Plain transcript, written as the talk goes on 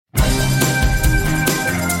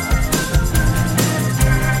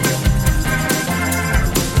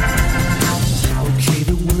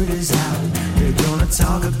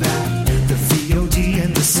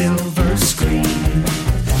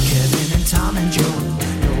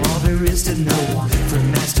is to know.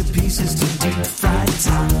 From masterpieces to deep fried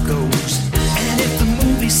tacos. And if the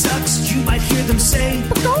movie sucks, you might hear them say,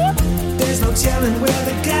 there's no telling where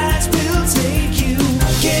the guys will take you.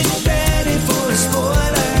 Get ready for a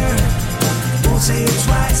spoiler. Won't say it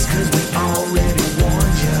twice, cause we already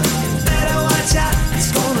warned you. Better watch out,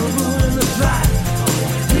 it's gonna ruin the plot.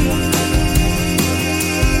 Real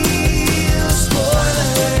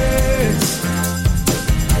spoilers.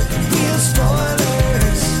 Real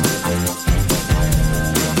spoilers.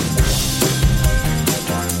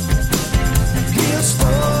 Real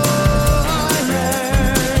spoilers.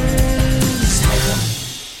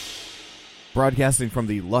 Broadcasting from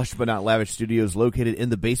the lush but not lavish studios located in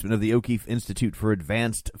the basement of the O'Keefe Institute for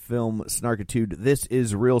Advanced Film Snarkitude, this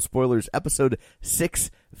is Real Spoilers, episode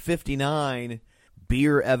 659,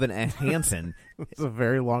 Beer Evan and Hansen. It's a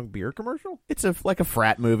very long beer commercial. It's like a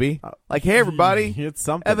frat movie. Like, hey, everybody, It's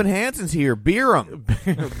something. Evan Hansen's here. Beer him.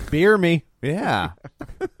 Beer me. Yeah.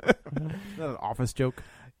 Is that an office joke?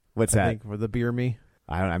 What's I that? think for the beer me.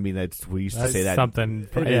 I mean, we used to That's say that. something.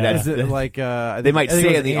 Yeah. Is it like I They think- might I think say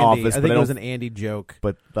it was in the Andy. office, I but think I it was don't- an Andy joke.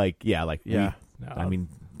 But Yeah. I mean,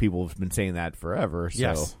 people have been saying that forever. So,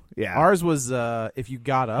 Yes. yeah. Ours was if you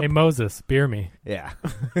got up. Hey, Moses, beer me. Yeah.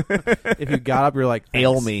 If you got up, you're like, thanks.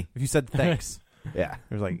 Ale me. If you said thanks, Yeah.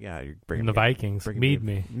 it was like, yeah, you're bringing And the Vikings, mead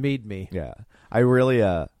me. Mead me. Yeah. I really,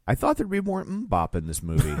 I thought there'd be more mbop in this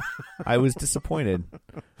movie. I was disappointed.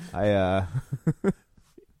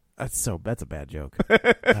 That's a bad joke. I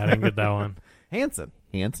didn't get that one. Hanson.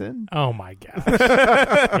 Hansen? Oh my gosh.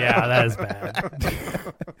 Yeah, that is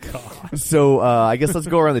bad. God. So, I guess let's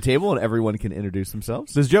go around the table and everyone can introduce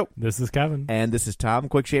themselves. This is Joe. This is Kevin. And this is Tom.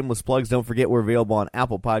 Quick shameless plugs. Don't forget we're available on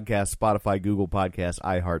Apple Podcasts, Spotify, Google Podcasts,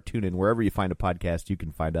 iHeart, TuneIn. Wherever you find a podcast, you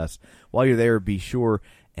can find us. While you're there, be sure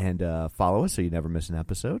and follow us so you never miss an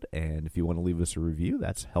episode. And if you want to leave us a review,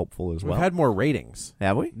 that's helpful as well. We've had more ratings.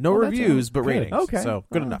 Have we? No Well, that's reviews, but good. ratings. Okay. So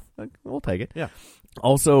good enough. We'll take it. Yeah.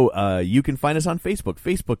 Also, you can find us on Facebook,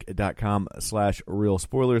 facebook.com/Real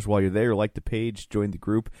Spoilers. While you're there, like the page, join the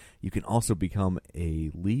group. You can also become a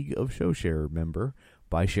League of Show Share member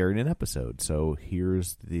by sharing an episode. So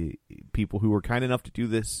here's the people who were kind enough to do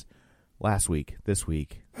this this week.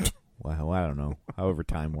 Well, I don't know. However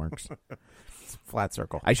time works. Flat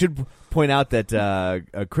circle. I should point out that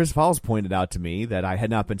Chris Falls pointed out to me that I had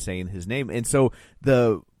not been saying his name, and so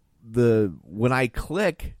the when I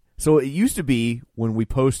click, so it used to be when we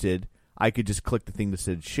posted, I could just click the thing that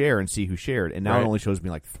said share and see who shared, and now Right. it only shows me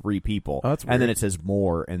like 3 people, Oh, that's and then weird. it says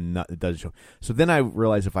more, and it doesn't show. So then I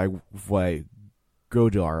realized if I go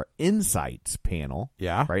to our insights panel,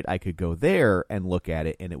 Yeah. right, I could go there and look at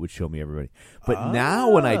it, and it would show me everybody. But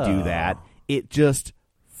now when I do that, it just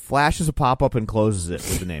flashes a pop-up and closes it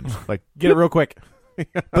with the names. Like, Get it real quick.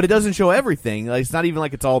 but it doesn't show everything. Like, it's not even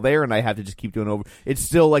like it's all there, and I have to just keep doing it over. It's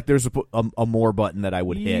still like there's a more button that I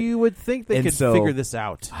would hit. You would think they And could so- figure this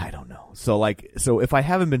out. I don't know. So if I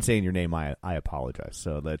haven't been saying your name, I apologize.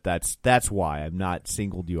 So that's why I've not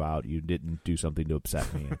singled you out. You didn't do something to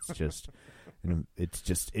upset me. It's just.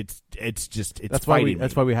 That's why fighting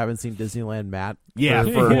me. we haven't seen Disneyland Matt. Yeah,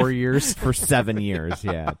 for for 4 years. for 7 years.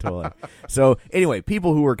 Yeah, totally. So anyway,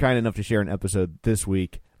 people who were kind enough to share an episode this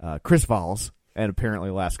week, Chris Falls, and apparently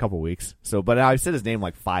the last couple weeks. So, but I said his name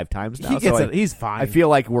like 5 times now. He gets so it. He's fine. I feel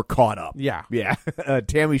like we're caught up. Yeah. Yeah.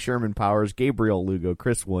 Tammy Sherman Powers, Gabriel Lugo,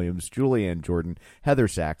 Chris Williams, Julianne Jordan, Heather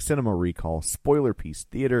Sachs, Cinema Recall, Spoiler Piece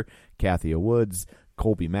Theater, Kathia Woods,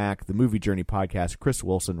 Colby Mack, The Movie Journey Podcast, Chris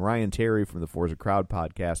Wilson, Ryan Terry from the Forza Crowd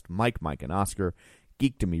Podcast, Mike, and Oscar,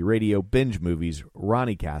 Geek to Me Radio, Binge Movies,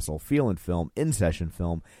 Ronnie Castle, Feel and Film, In Session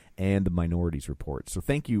Film, and The Minorities Report. So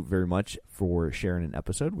thank you very much for sharing an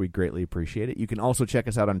episode. We greatly appreciate it. You can also check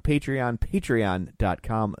us out on Patreon,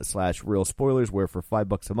 patreon.com/Real Spoilers, where for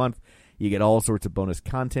 $5 a month, you get all sorts of bonus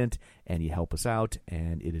content, and you help us out,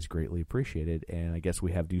 and it is greatly appreciated. And I guess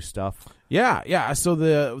we have new stuff. Yeah. So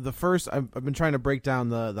the first, I've been trying to break down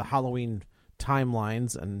the Halloween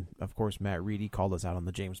timelines, and of course Matt Reedy called us out on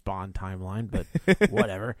the James Bond timeline, but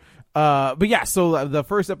whatever. But yeah, so the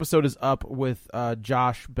first episode is up with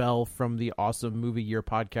Josh Bell from the Awesome Movie Year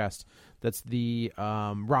podcast. That's the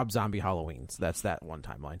Rob Zombie Halloweens. That's that one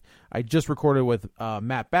timeline. I just recorded with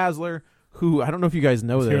Matt Basler, who I don't know if you guys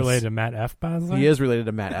know Is this. he related to Matt F. Basler? He is related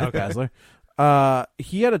to Matt F. Basler.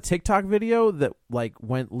 He had a TikTok video that like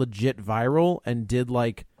went legit viral and did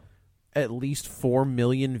like at least 4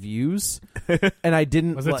 million views, and I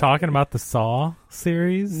didn't. Was it talking about the Saw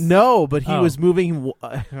series? No, but he Oh. was moving.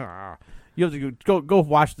 You have to go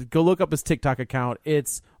watch. Go look up his TikTok account.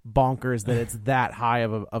 It's bonkers that it's that high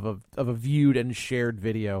of a viewed and shared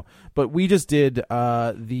video. But we just did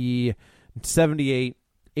the 78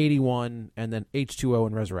 81, and then H2O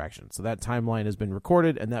and Resurrection. So that timeline has been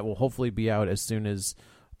recorded, and that will hopefully be out as soon as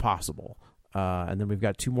possible. And then we've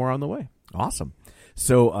got 2 more on the way. Awesome.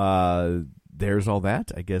 So there's all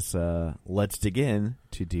that. I guess let's dig in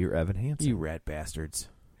to Dear Evan Hansen. You rat bastards.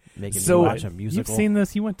 Making So- me watch a musical. You've seen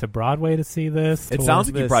this. You went to Broadway to see this. It to sounds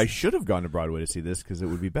like you this. probably should have gone to Broadway to see this because it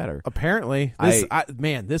would be better. Apparently.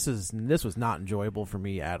 This was not enjoyable for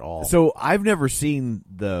me at all. So I've never seen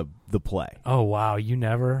the play. Oh wow, you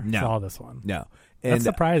never No. saw this one. No. That's And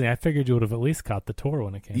surprising. I figured you would have at least caught the tour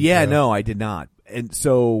when it came. yeah, through. no, I did not. And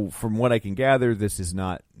so from what I can gather, this is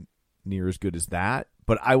not near as good as that.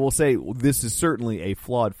 But I will say this is certainly a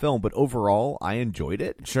flawed film, but overall I enjoyed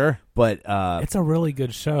it. Sure. But It's a really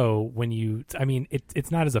good show. When you, I mean,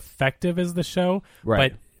 it's not as effective as the show,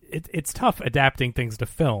 Right. but it's tough adapting things to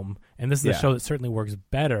film. And this is Yeah. a show that certainly works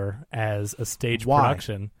better as a stage Why?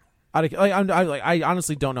 production. I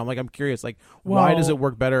honestly don't know. I'm curious. Why Well- does it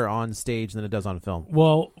work better on stage than it does on film?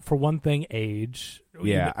 Well, for one thing, age.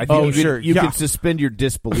 yeah, I Oh, think sure. you Yeah. can suspend your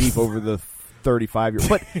disbelief over the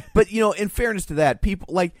 35-year. But in fairness to that, people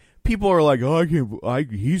are like, oh, I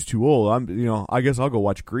can't. He's too old. I guess I'll go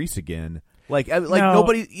watch Grease again. No.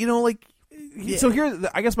 Nobody. Yeah. So here,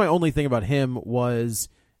 I guess my only thing about him was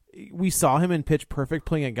we saw him in Pitch Perfect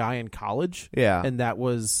playing a guy in college. Yeah. And that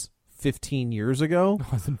was 15 years ago.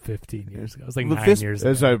 It wasn't 15 years ago. It was like The 9 fist- years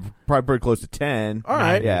It's ago. probably pretty close to 10. All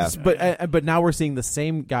right. Yeah. But now we're seeing the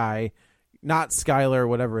same guy, not Skylar or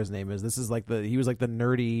whatever his name is. This is he was like the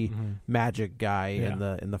nerdy magic guy in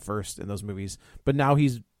those movies. But now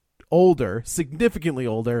he's older, significantly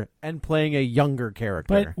older, and playing a younger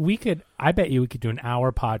character. But I bet you we could do an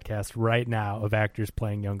hour podcast right now of actors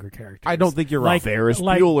playing younger characters. I don't think you're wrong. Ferris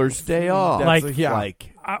Bueller's Day Off. That's- yeah.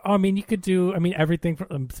 I mean, you could do, everything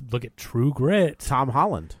from, look at True Grit. Tom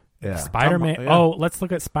Holland. Yeah. Spider-Man. Tom- yeah. Oh, let's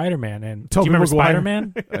look at Spider-Man. And do Tobey you remember Maguire.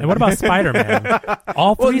 Spider-Man? And what about Spider-Man?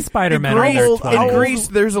 All three Spider-Men are in their In 20s. Grease,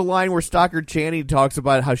 there's a line where Stockard Channing talks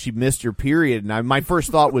about how she missed her period, and my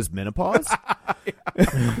first thought was menopause.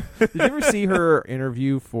 Did you ever see her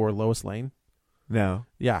interview for Lois Lane? No,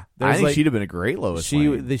 Yeah, I think she'd have been a great Lois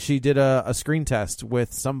Lane. She did a screen test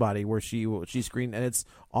with somebody where she screened, and it's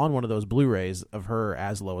on one of those Blu-rays of her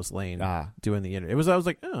as Lois Lane doing the interview. I was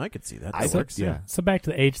like, oh, I could see that. That works. Yeah. So back to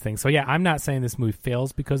the age thing. So yeah, I'm not saying this movie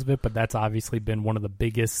fails because of it, but that's obviously been one of the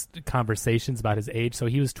biggest conversations about his age. So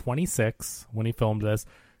he was 26 when he filmed this.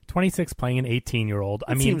 26 playing an 18-year-old.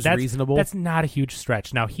 I mean, seems that's reasonable. That's not a huge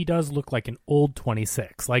stretch. Now he does look like an old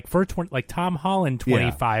 26, like like Tom Holland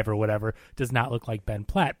 25 or whatever does not look like Ben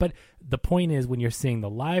Platt. But the point is, when you're seeing the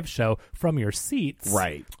live show from your seats,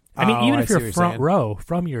 Right. I mean, even I if see you're what you're front saying. row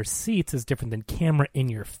from your seats is different than camera in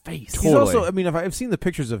your face. He's also, if I've seen the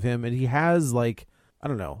pictures of him, and he has I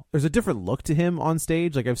don't know. There's a different look to him on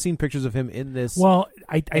stage. I've seen pictures of him in this. Well,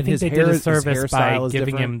 I think his they hair- did a his service by hairstyle is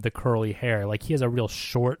giving different. him the curly hair. Like he has a real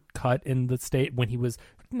short cut in the state when he was.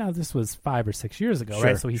 Now this was 5 or 6 years ago, Sure,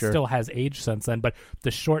 right? So he sure. still has aged since then. But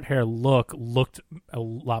the short hair looked a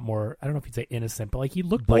lot more. I don't know if you'd say innocent, but like he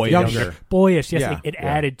looked like Boyish. younger, boyish. Yes, Yeah, it yeah.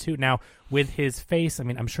 added to. Now with his face, I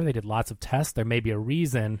mean, I'm sure they did lots of tests. There may be a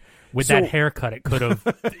reason with So- that haircut. It could have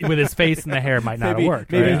with his face and the hair might not maybe have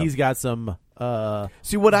worked. maybe right? he's got some.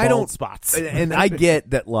 See what I bald don't spots. and I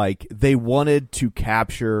get that they wanted to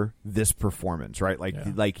capture this performance, right? Like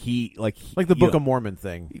the Book of Mormon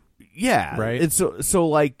thing. Yeah, Right? It's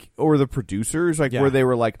so or the producers, Yeah. where they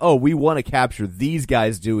were like, "Oh, we want to capture these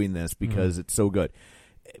guys doing this because it's so good."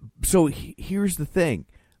 So here's the thing: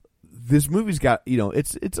 this movie's got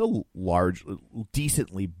it's a large,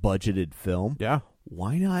 decently budgeted film. Yeah.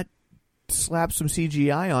 Why not slap some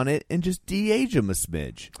CGI on it and just de-age them a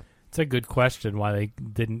smidge? It's a good question why they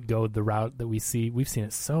didn't go the route that we see. We've seen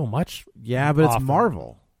it so much. Yeah, but often. it's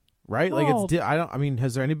Marvel, right? Well-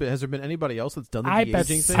 Has there been anybody else that's done the I bet-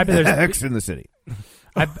 de-aging thing? I bet there's- X in the City.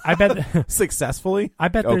 I bet. successfully. I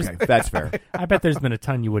bet there's. Okay, that's fair. I bet there's been a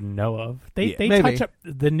ton you wouldn't know of. They maybe. touch up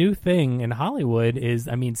the new thing in Hollywood is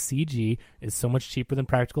CG is so much cheaper than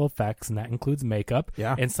practical effects, and that includes makeup.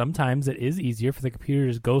 Yeah. And sometimes it is easier for the computer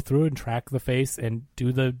to just go through and track the face and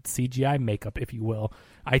do the CGI makeup, if you will.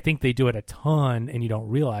 I think they do it a ton, and you don't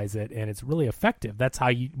realize it, and it's really effective. That's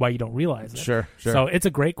why you don't realize it. Sure. So it's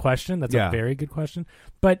a great question. That's Yeah. a very good question.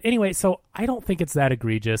 But anyway, so I don't think it's that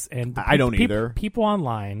egregious, and I don't either. People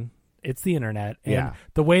online. It's the internet, and Yeah.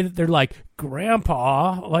 the way that they're like,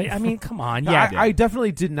 Grandpa, like, I mean, come on, yeah, I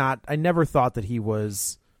definitely did not. I never thought that he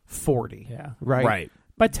was 40. Yeah. Right. Right.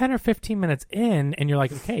 But 10 or 15 minutes in, and you're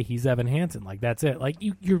like, okay, he's Evan Hansen. Like, that's it. Like,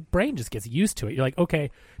 your brain just gets used to it. You're like,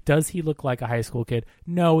 okay, does he look like a high school kid?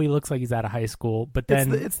 No, he looks like he's out of high school. But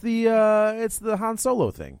then it's the Han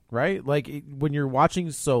Solo thing, right? Like when you're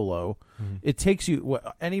watching Solo, it takes you.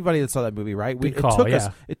 Anybody that saw that movie, right? Good call,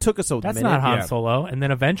 It took us a that's minute. not Han Solo. And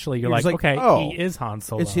then eventually you're like, okay, he is Han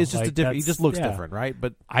Solo. It's just like, a different. He just looks yeah. different, right?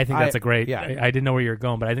 But I think that's a great. Yeah. I didn't know where you were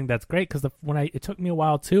going, but I think that's great because it took me a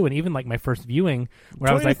while too, and even like my first viewing, where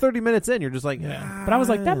 20 I was like, to 30 minutes in, you're just like, but I was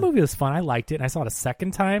like, that movie was fun. I liked it, and I saw it a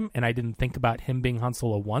second time, and I didn't think about him being Han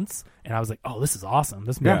Solo once, and I was like, oh, this is awesome.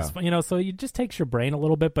 This movie's fun. So it just takes your brain a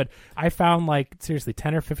little bit. But I found like seriously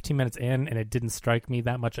 10 or 15 minutes in, and it didn't strike me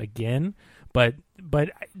that much again. But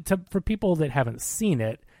for people that haven't seen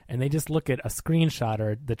it and they just look at a screenshot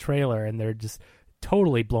or the trailer and they're just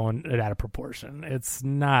totally blowing it out of proportion. It's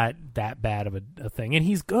not that bad of a thing. And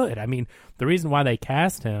he's good. I mean, the reason why they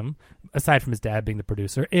cast him, aside from his dad being the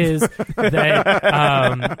producer, is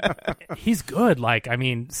that he's good. Like, I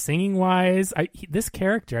mean, singing-wise, this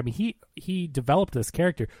character, I mean, he developed this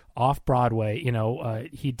character off-Broadway.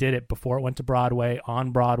 He did it before it went to Broadway,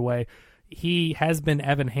 on Broadway. He has been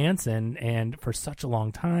Evan Hansen and for such a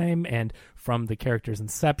long time, and from the character's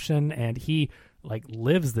inception, and he like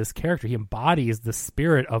lives this character. He embodies the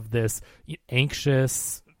spirit of this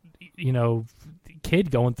anxious, kid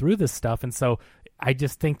going through this stuff. And so I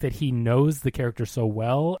just think that he knows the character so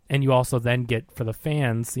well. And you also then get, for the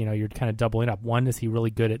fans, you're kind of doubling up. One, is he really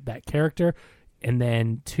good at that character? And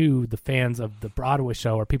then two, the fans of the Broadway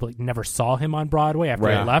show or people that never saw him on Broadway after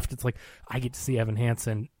he left. It's like, I get to see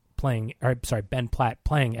Ben Platt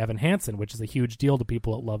playing Evan Hansen, which is a huge deal to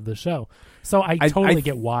people that love the show. So I totally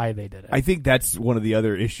get why they did it. I think that's one of the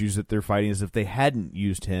other issues that they're fighting is if they hadn't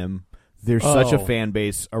used him, there's such a fan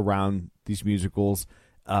base around these musicals,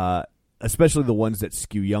 especially the ones that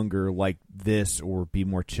skew younger, like this or Be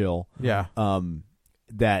More Chill. Yeah.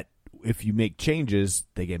 That if you make changes,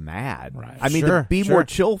 they get mad. Right. I mean, the Be More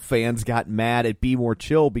Chill fans got mad at Be More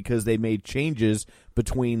Chill because they made changes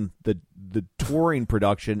between the touring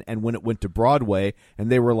production and when it went to Broadway, and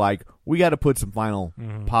they were like, we got to put some final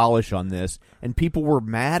polish on this, and people were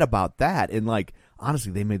mad about that. And like,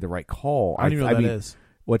 honestly, they made the right call. I don't even know what that is.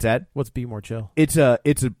 What's that? What's Be More Chill? It's a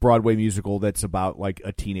Broadway musical that's about like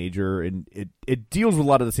a teenager, and it deals with a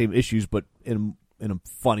lot of the same issues, but in a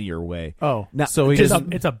funnier way. Oh, now, so it's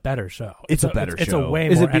a better show. It's a better show. It's a way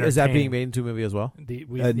is more is that being entertaining. made into a movie as well?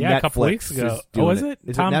 A couple weeks ago. Is it?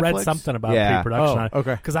 Is Tom it read Netflix? something about Yeah. pre-production on it.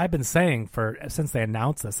 Okay. Because I've been saying since they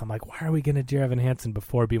announced this, I'm like, why are we going to Dear Evan Hansen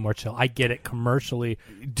before Be More Chill? I get it commercially.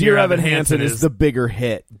 Dear Evan Hansen is the bigger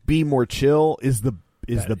hit. Be More Chill is the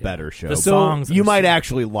better show. The songs you are might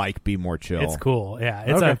actually like Be More Chill. It's cool. Yeah.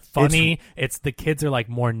 It's Okay. a funny. It's the kids are like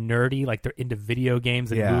more nerdy, like they're into video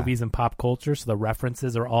games and movies and pop culture. So the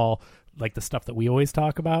references are all like the stuff that we always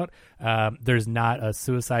talk about. There's not a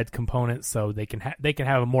suicide component, so they can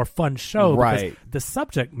have a more fun show. Right. Because the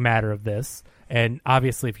subject matter of this, and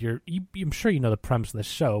obviously if I'm sure you know the premise of the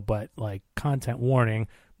show, but like content warning,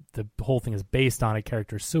 the whole thing is based on a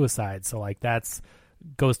character's suicide. So like that's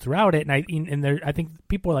goes throughout it, and I think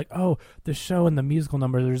people are like, oh, the show and the musical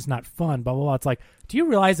numbers are just not fun, blah blah blah. It's like, do you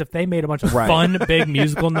realize if they made a bunch of fun big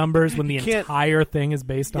musical numbers when the entire thing is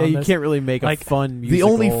based on you this? can't really make a fun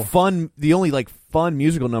musical. The only fun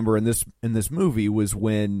musical number in this movie was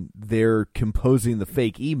when they're composing the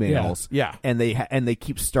fake emails, and they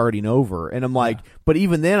keep starting over, and I'm like, but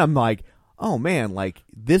even then I'm like, oh man, like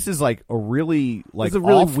this is like a really like it's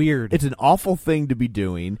really weird. It's an awful thing to be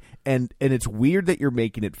doing, and it's weird that you're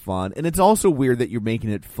making it fun, and it's also weird that you're making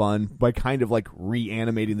it fun by kind of like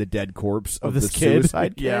reanimating the dead corpse of this the kid.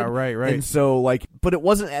 suicide kid. Yeah, right. And so like, but it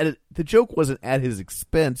wasn't the joke wasn't at his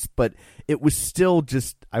expense, but it was still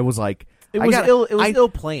just. I was like. It was ill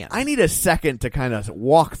planned. I need a second to kind of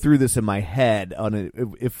walk through this in my head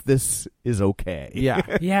on if this is okay.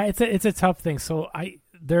 Yeah, yeah. It's a tough thing. So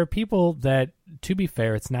there are people that, to be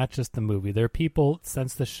fair, it's not just the movie. There are people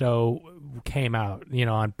since the show came out,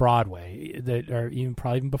 on Broadway that are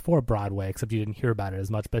probably even before Broadway, except you didn't hear about it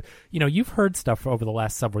as much. But, you've heard stuff over the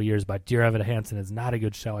last several years about Dear Evan Hansen is not a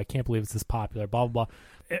good show. I can't believe it's this popular, blah, blah,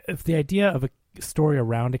 blah. If the idea of a story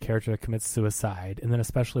around a character that commits suicide, and then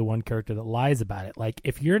especially one character that lies about it, like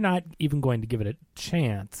if you're not even going to give it a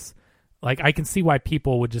chance, like I can see why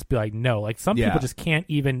people would just be like, no. Like some people just can't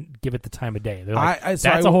even give it the time of day. They're like, that's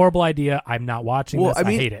a horrible idea. I'm not watching this. I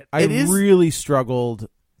hate it. I really struggled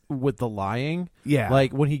with the lying. Yeah,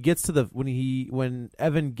 like when he gets to when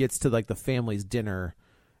Evan gets to like the family's dinner,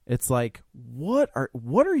 it's like, what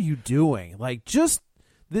are you doing? Like just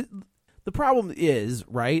the problem is,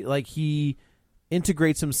 right? Like he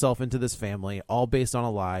integrates himself into this family, all based on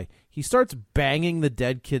a lie. He starts banging the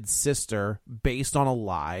dead kid's sister based on a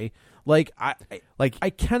lie. Like I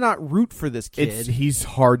cannot root for this kid. He's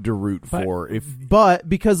hard to root for But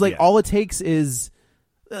because Yeah. all it takes is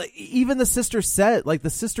even the sister said, like the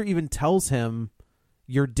sister even tells him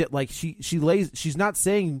you're like she's not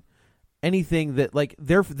saying anything that like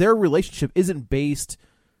their relationship isn't based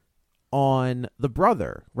on the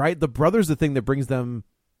brother, right? The brother's the thing that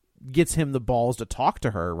gets him the balls to talk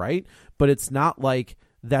to her, right? But it's not like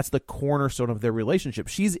that's the cornerstone of their relationship.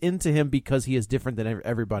 She's into him because he is different than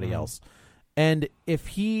everybody else. And if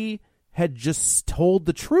he had just told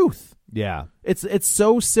the truth, yeah. it's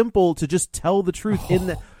so simple to just tell the truth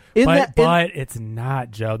But it's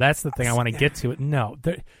not, Joe. That's the thing I want to get to. No,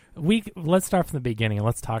 let's start from the beginning and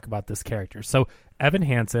let's talk about this character. So Evan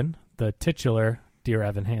Hansen, the titular Dear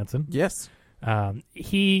Evan Hansen. Yes.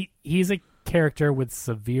 He's a character with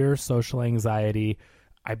severe social anxiety.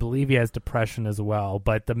 I believe he has depression as well,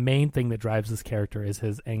 but the main thing that drives this character is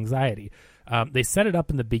his anxiety. They set it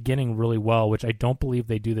up in the beginning really well, which I don't believe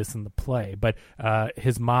they do this in the play, but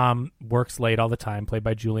his mom works late all the time, played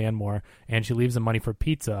by Julianne Moore, and she leaves him money for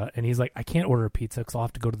pizza, and he's like, I can't order a pizza because I'll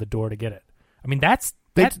have to go to the door to get it. I mean, they say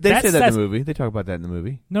that in the movie. They talk about that in the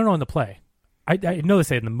movie. No, in the play. I know they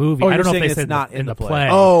say it in the movie. Oh, I don't know you're if they saying say it's not in the play.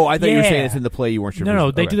 Oh, I thought you were saying Yeah. it's in the play. You weren't sure.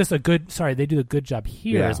 No, they okay. do this they do a good job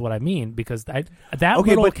here, is Yeah. what I mean, because that Okay,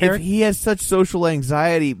 little but character. if he has such social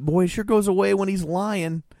anxiety, boy, it sure goes away when he's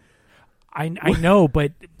lying. I know,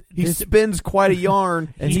 but He spins quite a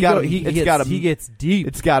yarn. And he gets deep.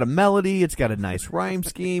 It's got a melody. It's got a nice rhyme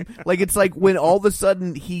scheme. Like it's like when all of a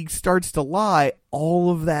sudden he starts to lie,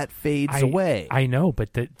 all of that fades away. I know, but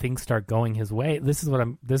things start going his way. This is what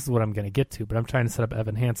I'm going to get to, but I'm trying to set up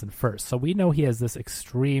Evan Hansen first. So we know he has this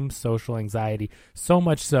extreme social anxiety, so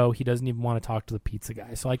much so he doesn't even want to talk to the pizza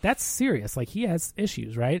guy. So like that's serious. Like he has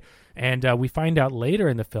issues, right? And we find out later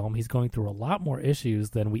in the film he's going through a lot more issues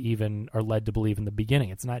than we even are led to believe in the beginning.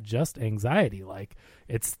 It's not just anxiety, like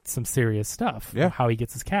it's some serious stuff. Yeah. How he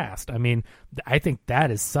gets his cast. I mean, I think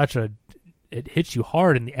that is it hits you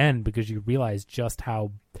hard in the end because you realize just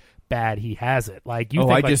how bad he has it. Like you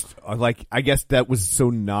I guess that was so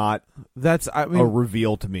not a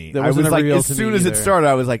reveal to me. That I was wasn't a like, reveal as to soon me as it either. started,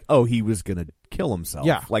 I was like, oh, he was gonna kill himself.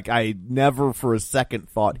 Yeah. Like I never for a second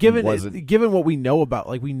thought he wasn't. Given what we know about,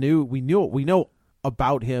 like we know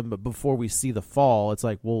about him, but before we see the fall, it's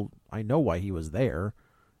like, well, I know why he was there,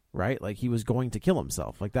 right? Like he was going to kill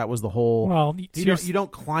himself. Like that was the whole. Well, you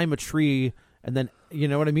don't climb a tree and then you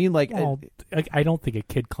know what I mean. Like, I don't think a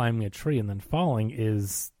kid climbing a tree and then falling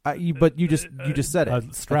is. but you just said it.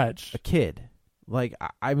 A stretch. A kid. Like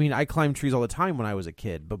I mean, I climbed trees all the time when I was a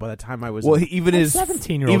kid, but by the time I was Even his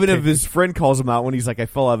 17-year-old even if kid. his friend calls him out when he's like, I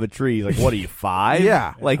fell out of a tree. He's like, what are you, 5?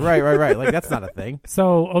 yeah, like right. Like that's not a thing.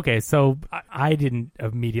 So I didn't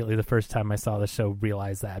immediately the first time I saw the show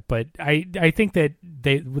realize that, but I think that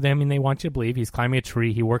they want you to believe he's climbing a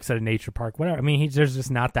tree. He works at a nature park, whatever. I mean, there's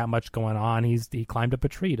just not that much going on. He climbed up a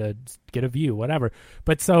tree to get a view, whatever.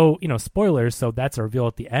 But so spoilers. So that's a reveal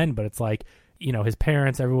at the end. But it's like his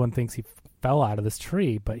parents, everyone thinks he fell out of this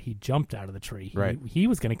tree, but he jumped out of the tree. Right. He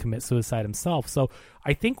was going to commit suicide himself. So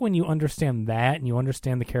I think when you understand that and you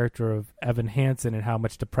understand the character of Evan Hansen and how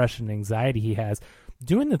much depression and anxiety he has,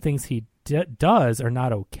 doing the things he does are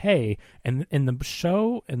not okay. And in the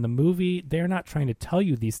show, in the movie, they're not trying to tell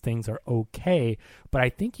you these things are okay, but I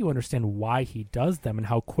think you understand why he does them and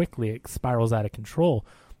how quickly it spirals out of control.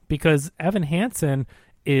 Because Evan Hansen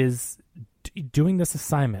is doing this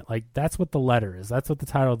assignment. Like that's what the letter is. That's what the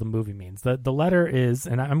title of the movie means. The letter is,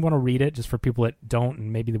 and I'm going to read it just for people that don't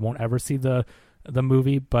and maybe they won't ever see the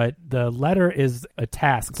movie, but the letter is a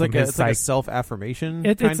task. It's like a self-affirmation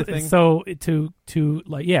kind of thing. So to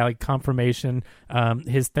like confirmation.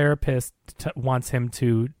 His therapist wants him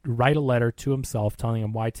to write a letter to himself telling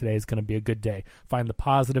him why today is going to be a good day. Find the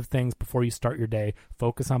positive things before you start your day.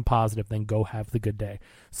 Focus on positive, then go have the good day.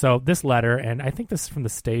 So this letter, and I think this is from the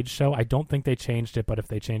stage show. I don't think they changed it, but if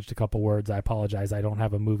they changed a couple words, I apologize. I don't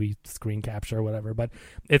have a movie screen capture or whatever, but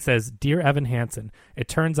it says, Dear Evan Hansen, it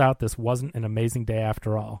turns out this wasn't an amazing day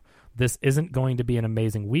after all. This isn't going to be an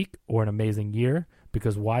amazing week or an amazing year,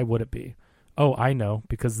 because why would it be? Oh, I know,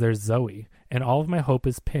 because there's Zoe, and all of my hope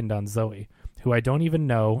is pinned on Zoe, who I don't even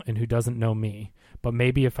know and who doesn't know me. But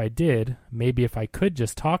maybe if I did, maybe if I could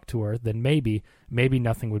just talk to her, then maybe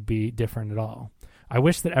nothing would be different at all. I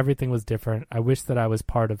wish that everything was different. I wish that I was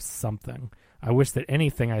part of something. I wish that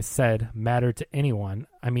anything I said mattered to anyone.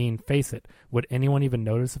 I mean, face it, would anyone even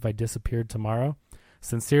notice if I disappeared tomorrow?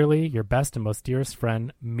 Sincerely, your best and most dearest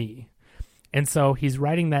friend, me. And so he's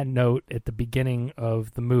writing that note at the beginning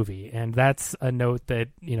of the movie, and that's a note that,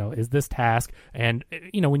 is this task. And,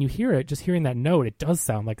 when you hear it, just hearing that note, it does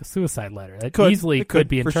sound like a suicide letter. It easily could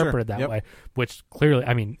be interpreted that way, which clearly,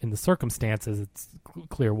 in the circumstances, it's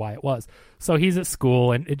clear why it was. So he's at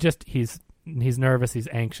school, and he's nervous, he's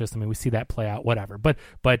anxious. We see that play out, whatever. But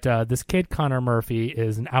this kid, Connor Murphy,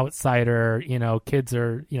 is an outsider. Kids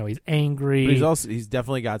are, he's angry. But he's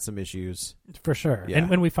definitely got some issues. For sure. Yeah. And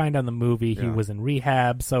when we find out in the movie, he was in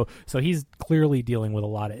rehab. So he's clearly dealing with a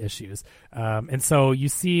lot of issues. And so you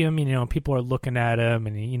see him, people are looking at him,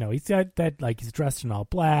 and he's got that, like, he's dressed in all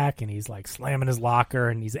black, and he's like slamming his locker,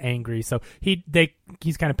 and he's angry. So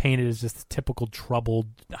he's kind of painted as just a typical troubled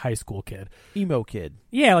high school kid. Emo kid.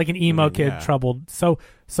 Yeah, like an emo kid, yeah. troubled. So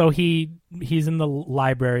he's in the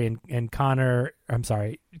library, and Connor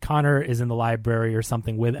is in the library or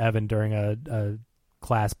something with Evan during a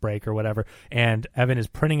class break or whatever, and Evan is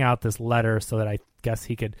printing out this letter so that I guess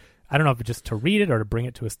he could, I don't know if it's just to read it or to bring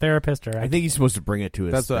it to his therapist, or I think he's supposed to bring it to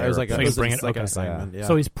his That's what I was like. therapist. So you bring it- like okay. an assignment. Yeah.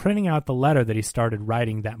 So he's printing out the letter that he started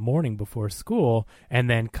writing that morning before school, and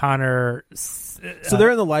then Connor. So they're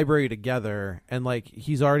in the library together, and like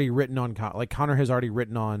he's already written on Connor has already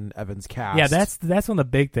written on Evan's cast. Yeah, that's one of the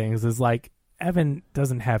big things. Is like Evan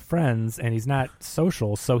doesn't have friends, and he's not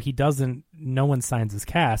social, so he doesn't. No one signs his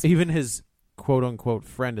cast. even his quote unquote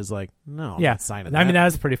friend is like, no, I'm Yeah, not signing that. that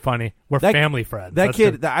was pretty funny. We're That- family friends. that That's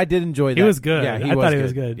kid. the- I did enjoy that. he was good. Yeah, I thought he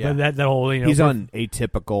was good. Yeah. But that whole, He's on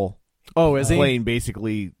Atypical, Oh, is he? playing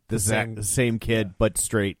basically the same- same kid but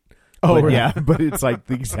straight. Oh, but, really? yeah, but it's like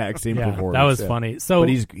the exact same yeah, performance. that was yeah. funny. So But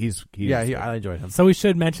he's I enjoyed him. So we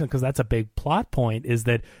should mention, because that's a big plot point, is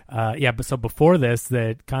that but so before this,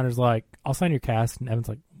 that Connor's like, I'll sign your cast, and Evan's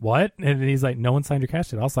like, what? And he's like, no one signed your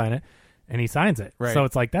cast yet, I'll sign it. And he signs it. Right. So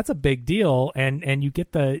it's like, that's a big deal, and you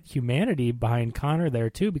get the humanity behind Connor there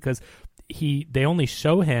too, because they only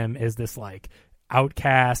show him as this like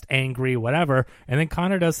outcast, angry, whatever, and then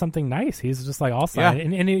Connor does something nice. He's just like, I'll sign it,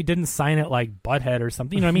 and he didn't sign it like Butthead or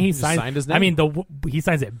something. You know what I mean? He Just signed his name. I mean, he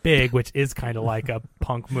signs it big, which is kind of like a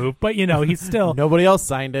punk move, but he's still. Nobody else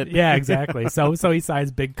signed it. Yeah, exactly. So he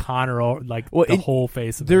signs big Connor, the whole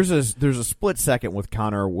face of There's a split second with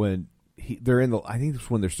Connor when they're in the. I think it's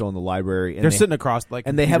when they're still in the library. And They're sitting across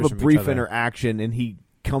and they have a computers from each brief other. interaction, and he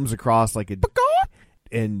comes across like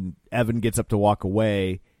and Evan gets up to walk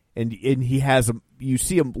away, and he has you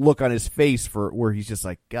see him look on his face for where he's just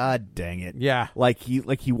like, God dang it, Yeah. like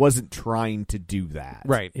he wasn't trying to do that,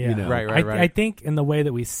 Right. Yeah, Right. I think in the way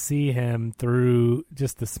that we see him through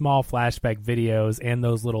just the small flashback videos and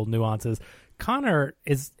those little nuances, Connor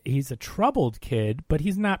he's a troubled kid, but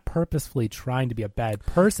he's not purposefully trying to be a bad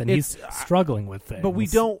person. He's struggling with things. But we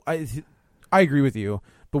don't. I agree with you,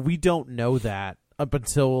 but we don't know that up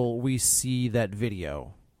until we see that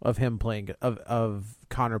video of him playing of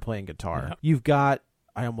Connor playing guitar. Yeah. You've got.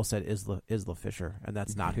 I almost said Isla Fisher, and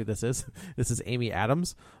that's not who this is. This is Amy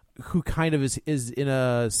Adams, who kind of is in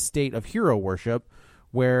a state of hero worship,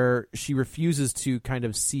 where she refuses to kind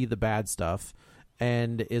of see the bad stuff,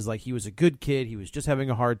 and is like, he was a good kid, he was just having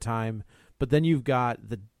a hard time. But then you've got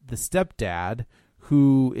the stepdad,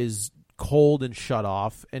 who is cold and shut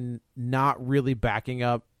off and not really backing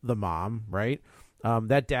up the mom, right?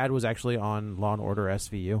 That dad was actually on Law and Order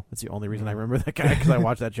SVU. That's the only reason I remember that guy, because I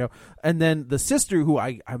watched that show. And then the sister, who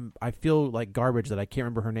I feel like garbage that I can't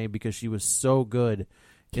remember her name because she was so good.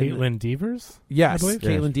 Caitlin Devers? Yes, I believe?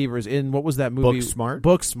 Caitlin Devers in, what was that movie? Booksmart?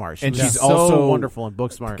 Booksmart. She And was she's so also wonderful in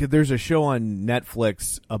Booksmart. There's a show on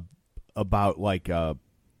Netflix about like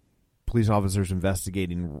police officers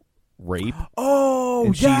investigating rape. Oh,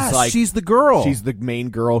 And yes, she's the girl. She's the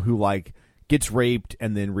main girl who like gets raped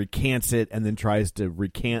and then recants it and then tries to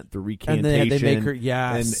recant the recantation. And they make her,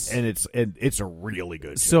 yes. and it's a really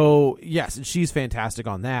good show. So, yes, and she's fantastic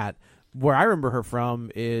on that. Where I remember her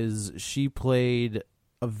from is she played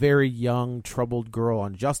a very young, troubled girl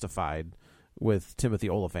on Justified with Timothy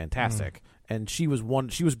Olyphantastic. And she was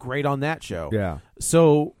great on that show. Yeah.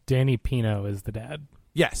 So, Danny Pino is the dad.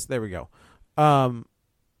 yes, there we go.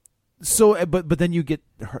 So, but then you get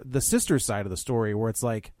the sister's side of the story where it's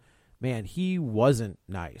like, man, he wasn't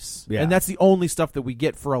nice. Yeah. And that's the only stuff that we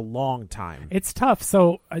get for a long time. It's tough.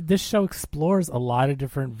 So this show explores a lot of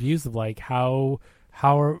different views of like how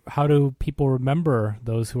how do people remember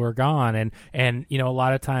those who are gone? And you know, a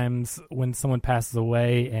lot of times when someone passes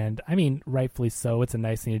away, and I mean, rightfully so, it's a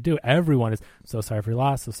nice thing to do. Everyone is so sorry for your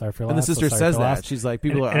loss, so sorry for your And loss. the sister so sorry says for your that. loss. She's like,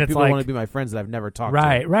 people And it's want like- to be my friends that I've never talked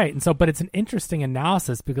to. Right. And so, but it's an interesting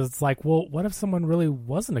analysis because it's like, well, what if someone really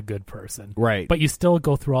wasn't a good person? Right. But you still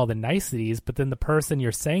go through all the niceties, but then the person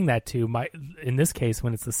you're saying that to, in this case,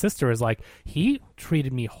 when it's the sister, is like, he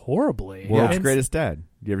treated me horribly. World's And- Greatest Dad.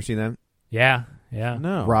 You ever seen that? Yeah.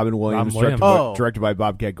 No. Robin Williams, Robin directed, Williams. By, directed by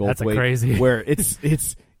Bobcat Goldthwait. That's a crazy- Where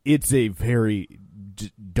it's a very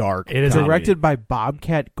dark. It is comedy. Directed by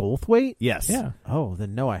Bobcat Goldthwait? Yes. Yeah. Oh,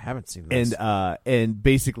 then no, I haven't seen this. And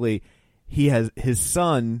basically, his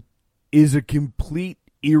son is a complete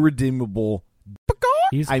irredeemable.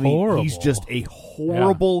 He's I mean, horrible. he's just a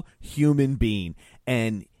horrible human being,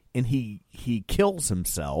 and he kills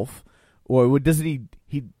himself, or what doesn't he?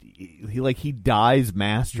 He dies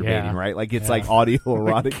masturbating, Yeah. right? Like it's Yeah. like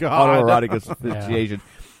autoerotic asphyxiation,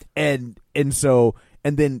 and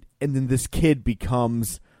then this kid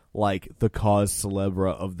becomes like the cause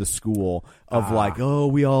célèbre of the school of like, oh,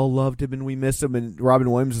 we all loved him and we miss him, and Robin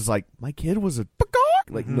Williams is like, my kid was a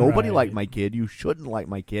like nobody Right. liked my kid. You shouldn't like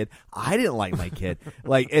my kid. I didn't like my kid.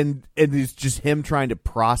 Like and it's just him trying to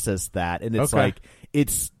process that, and it's Okay. like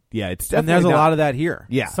it's definitely and there's a not- lot of that here.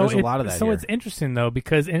 Yeah. There's a lot of that So here. it's interesting though,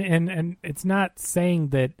 because and it's not saying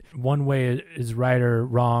that one way is right or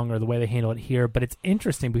wrong or the way they handle it here, but it's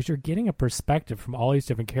interesting because you're getting a perspective from all these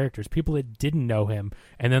different characters, people that didn't know him,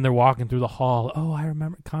 and then they're walking through the hall. Oh, I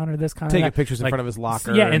remember Connor this, Connor Taking that. pictures in Like, front of his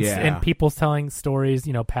locker. Yeah, and, Yeah. and people telling stories,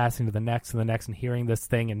 you know, passing to the next and the next and hearing this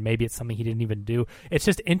thing, and maybe it's something he didn't even do. It's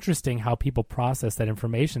just interesting how people process that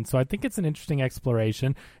information. So I think it's an interesting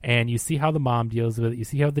exploration, and you see how the mom deals with it. You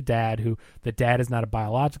see how the dad is not a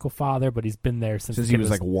biological father, but he's been there since since the he kid was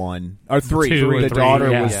like 1 or 3. Two or The three, daughter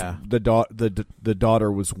yeah. was Yeah. the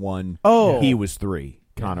daughter was 1. Oh. he was 3.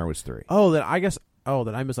 Connor was 3. Oh, then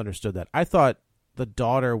I misunderstood that. I thought the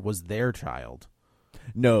daughter was their child.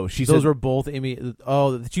 No, she Those said were both Amy.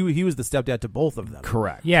 Oh, he was the stepdad to both of them.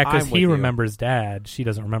 correct. Yeah, because I'm with he you. remembers dad. She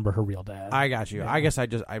doesn't remember her real dad. I got you. I guess I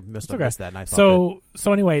missed okay. that, and I thought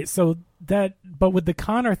So anyway, but with the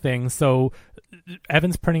Connor thing, so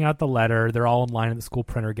Evan's printing out the letter. They're all in line at the school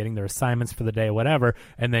printer getting their assignments for the day, whatever.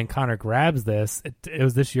 And then Connor grabs this.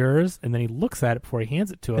 Was this yours? And then he looks at it before he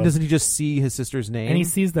hands it to and him. doesn't he just see his sister's name? And he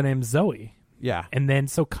sees the name Zoe. yeah. And then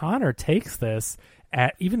so Connor takes this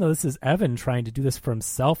even though this is Evan trying to do this for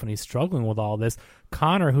himself and he's struggling with all this,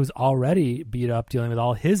 Connor, who's already beat up dealing with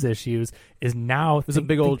all his issues, is now There's a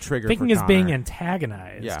big old trigger thinking for is being Connor.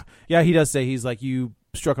 antagonized. Yeah. He does say, he's like, you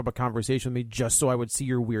struck up a conversation with me just so I would see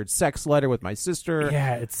your weird sex letter with my sister.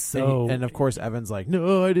 Yeah, it's And, so and of course Evan's like,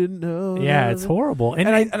 no, I didn't know. yeah, it's horrible. And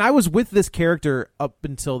I was with this character up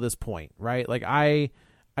until this point, right? Like I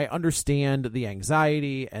understand the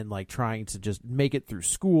anxiety and like trying to just make it through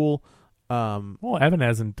school. Well, Evan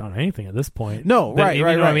hasn't done anything at this point. No, right, you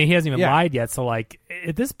right, know what I right. mean, he hasn't even Yeah. lied yet. So, like,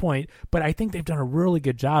 at this point, but I think they've done a really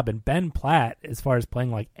good job. And Ben Platt, as far as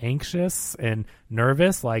playing like anxious and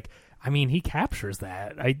nervous, like, I mean, he captures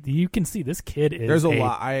that. You can see this kid is There's a a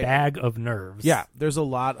lot- bag of nerves. Yeah, there's a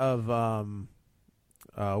lot of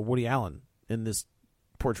Woody Allen in this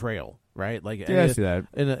portrayal, right? Like, Yeah, I see that.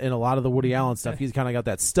 in a lot of the Woody Allen stuff, he's kind of got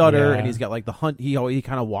that stutter, Yeah. and he's got like the hunt. He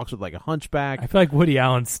kind of walks with like a hunchback. I feel like Woody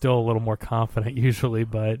Allen's still a little more confident usually,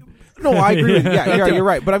 but No, I agree. With, yeah, you're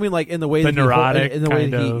right. But I mean, like in the way The that neurotic in the way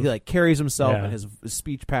kind that he of- like carries himself Yeah. and his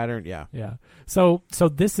speech pattern. Yeah, yeah. So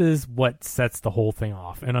this is what sets the whole thing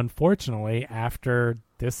off. And unfortunately, after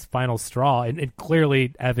this final straw, and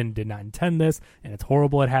clearly Evan did not intend this, and it's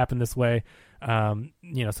horrible it happened this way. So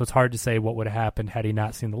it's hard to say what would have happened had he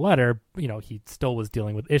not seen the letter. You know, he still was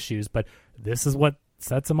dealing with issues, but this is what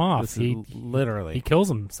sets him off. this is literally. He kills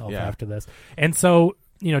himself Yeah. after this. And so,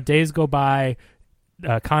 days go by.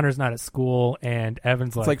 Connor's not at school, and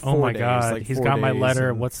Evan's It's like, like "Oh 4 my days, god, like he's 4 got my days, letter.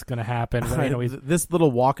 and- What's going to happen?" He's, This little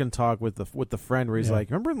walk and talk with the friend where he's Yeah. like,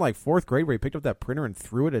 remember in like 4th grade where he picked up that printer and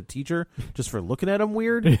threw it at a teacher just for looking at him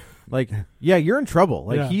weird? Like, yeah, you're in trouble.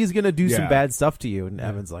 Like Yeah. he's gonna do some Yeah. bad stuff to you. And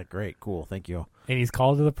Evan's like, great, cool, thank you. and he's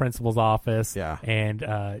called to the principal's office. Yeah. And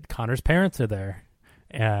Connor's parents are there,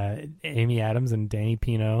 Amy Adams and Danny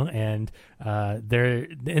Pino, and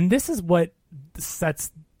this is what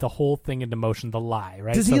sets the whole thing into motion. The lie,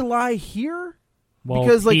 right? Does So- he lie here? Well,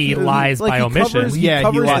 because, like, he he- lies like, by he omission. covers- He Yeah, he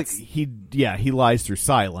covers, lies. like- He lies through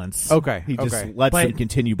silence. Okay, he just okay. lets But them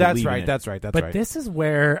continue That's believing right. it. That's right. That's but right. this is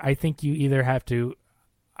where I think you either have to.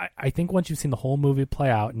 I think once you've seen the whole movie play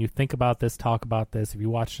out and you think about this, talk about this, if you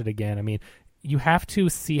watched it again, I mean, you have to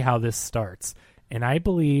see how this starts. And I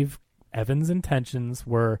believe Evan's intentions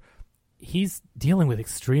were, he's dealing with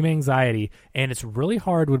extreme anxiety, and it's really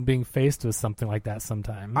hard when being faced with something like that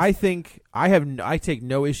sometimes. I think I take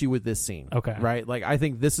no issue with this scene. Okay. Right? Like, I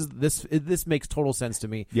think this makes total sense to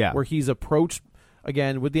me. Yeah. Where he's approached,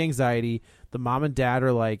 again, with the anxiety. The mom and dad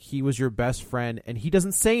are like, he was your best friend, and he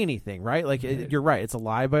doesn't say anything, right? Like, you're right. It's a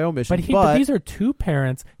lie by omission. But these are two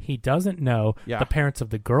parents he doesn't know. Yeah. The parents of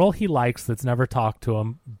the girl he likes that's never talked to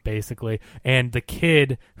him, basically, and the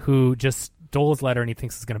kid who just stole his letter and he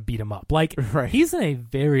thinks is going to beat him up. Like, Right. he's in a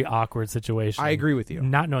very awkward situation. I agree with you.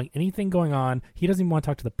 Not knowing anything going on. He doesn't even want to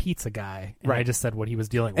talk to the pizza guy. And Right. I just said what he was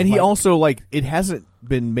dealing with. And he Like, also, like, it hasn't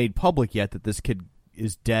been made public yet that this kid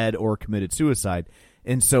is dead or committed suicide.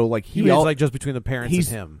 And so, like, He was like just between the parents and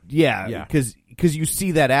him. Yeah, Yeah. because you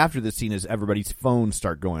see that after the scene as everybody's phones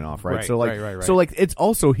start going off, right? Right, So, like, right. so like it's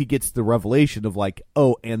also he gets the revelation of like,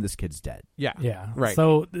 oh, and this kid's dead. Yeah. Yeah. Right.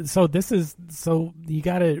 So you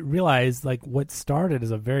got to realize, like, what started as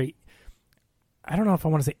a very, I don't know if I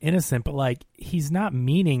want to say innocent, but like, he's not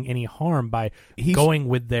meaning any harm by going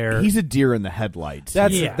with their. He's a deer in the headlights.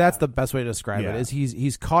 That's the best way to describe Yeah. it. Is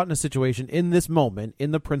he's caught in a situation in this moment in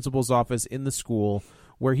the principal's office in the school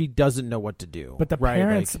where he doesn't know what to do. But the right?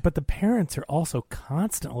 parents, Like, but the parents are also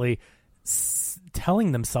constantly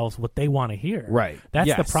telling themselves what they want to hear. Right. That's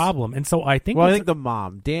Yes. the problem. And so I think. well, I think the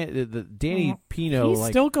mom, Danny Pino, he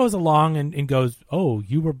like, still goes along and goes, "Oh,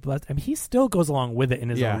 you were blessed." I mean, he still goes along with it in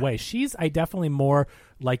his Yeah. own way. I definitely more,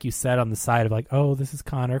 like you said, on the side of like, "Oh, this is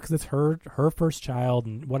Connor," because it's her first child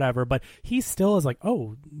and whatever. But he still is like,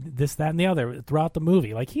 "Oh, this, that, and the other" throughout the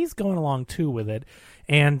movie. Like, he's going along too with it,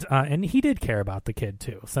 and he did care about the kid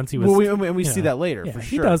too, since he was. well, we you see know, that later. yeah, for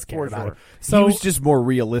he sure. does care For about sure. it. So he was just more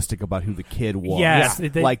realistic about who the kid was. Yes, Yeah.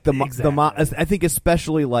 they- Like the mom. exactly. I think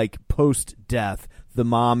especially like post death, the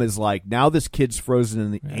mom is like, now this kid's frozen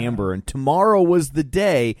in the amber, and tomorrow was the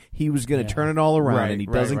day he was going to Yeah. turn it all around, Right, and he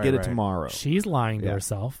right, doesn't right, get right. it tomorrow. She's lying to Yeah.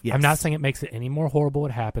 herself. Yes. I'm not saying it makes it any more horrible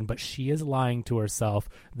what happened, but she is lying to herself.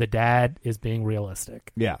 The dad is being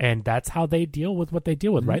realistic. Yeah. And that's how they deal with what they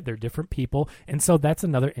deal with, right? They're different people. And so that's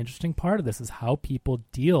another interesting part of this is how people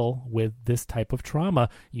deal with this type of trauma.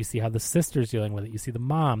 You see how the sister's dealing with it. You see the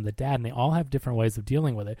mom, the dad, and they all have different ways of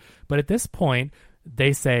dealing with it. But at this point,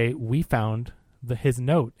 they say, we found his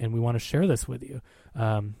note and we want to share this with you.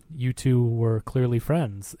 You two were clearly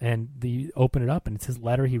friends, and they open it up and it's his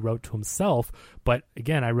letter he wrote to himself. But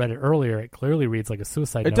again, I read it earlier. It clearly reads like a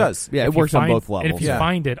suicide note. It does. Yeah, it If you works on find- both levels. And if you Yeah.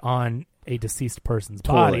 find it on a deceased person's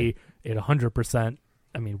Totally. body, it 100%.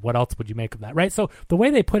 I mean, what else would you make of that, right? So the way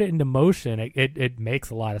they put it into motion, it makes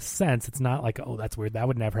a lot of sense. It's not like, oh, that's weird, that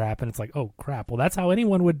would never happen. It's like, oh, crap. Well, that's how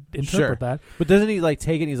anyone would interpret that. But doesn't he like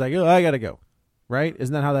take it? And he's like, oh, I gotta go. Right?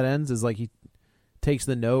 Isn't that how that ends? Is like he takes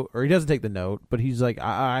the note, or he doesn't take the note, but he's like,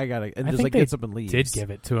 I gotta, and I just think like they gets up and leaves. did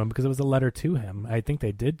give it to him because it was a letter to him. I think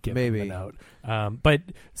they did give him Maybe. the note. But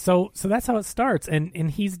so that's how it starts. And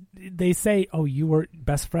they say, oh, you were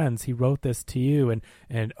best friends. He wrote this to you,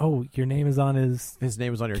 and oh, your name is on his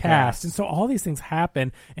Name is on your cast. And so all these things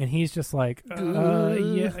happen, and he's just like,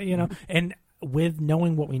 yeah, you know, and. With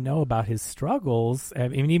knowing what we know about his struggles, I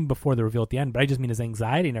mean, even before the reveal at the end, but I just mean his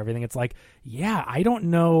anxiety and everything, it's like, yeah, I don't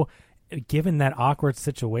know, given that awkward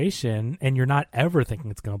situation, and you're not ever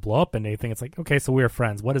thinking it's going to blow up into anything, it's like, okay, so we're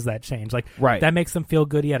friends. What does that change? Like, Right. that makes him feel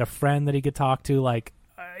good. He had a friend that he could talk to. Like,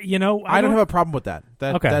 you know, I don't have a problem with that.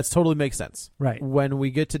 Okay. That's totally makes sense. Right. When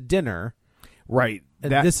we get to dinner, Right.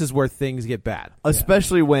 and That- this is where things get bad.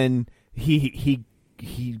 especially when he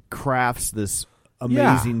crafts this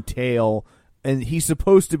amazing tale, and he's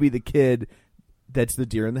supposed to be the kid that's the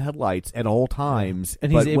deer in the headlights at all times.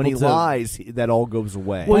 And but he's when he able to- lies, that all goes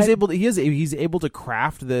away. Well, he's able to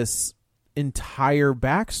craft this entire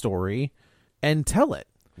backstory and tell it,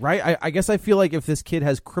 right? I guess I feel like if this kid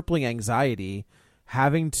has crippling anxiety,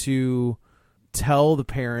 having to tell the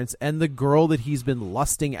parents and the girl that he's been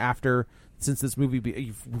lusting after since this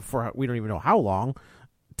movie for we don't even know how long,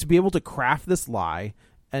 to be able to craft this lie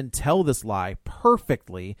and tell this lie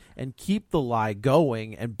perfectly and keep the lie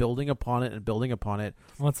going and building upon it and building upon it.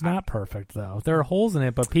 Well, it's not perfect, though. There are holes in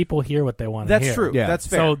it, but people hear what they want to hear. That's true. Yeah. That's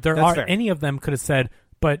fair. So there That's are fair. any of them could have said,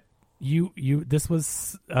 but you this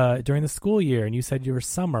was during the school year, and you said you were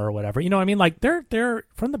summer or whatever. You know what I mean? Like they're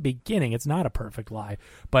from the beginning. It's not a perfect lie,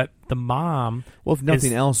 but the mom. well, if nothing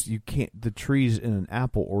is- else, you can't. The trees in an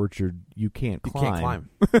apple orchard, you can't You climb. can't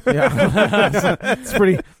climb. Yeah. It's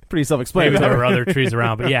pretty Maybe self-explanatory. there were other trees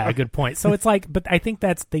around, but yeah, a good point. So it's like, but I think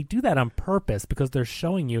they do that on purpose because they're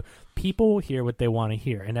showing you people hear what they want to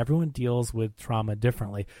hear, and everyone deals with trauma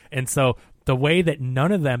differently. And so the way that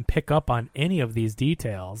none of them pick up on any of these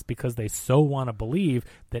details, because they so want to believe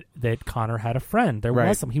that Connor had a friend. There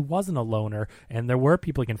was he wasn't a loner, and there were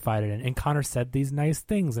people he confided in. And Connor said these nice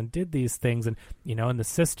things and did these things, and and the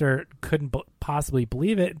sister couldn't possibly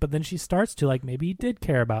believe it, but then she starts to, like, maybe he did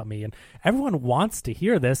care about me, and everyone wants to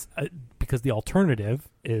hear this because the alternative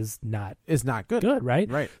is not good, right?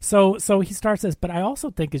 So he starts this, but I also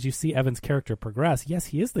think as you see Evan's character progress, yes,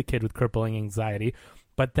 he is the kid with crippling anxiety.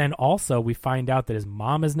 But then also we find out that his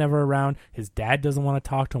mom is never around. His dad doesn't want to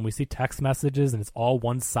talk to him. We see text messages and it's all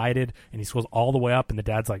one-sided, and he scrolls all the way up and the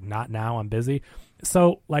dad's like, not now, I'm busy.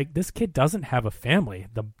 So, like, this kid doesn't have a family.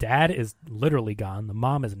 The dad is literally gone. The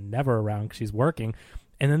mom is never around because she's working.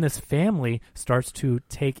 And then this family starts to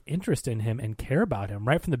take interest in him and care about him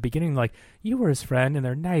right from the beginning. Like, you were his friend, and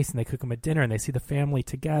they're nice, and they cook him a dinner, and they see the family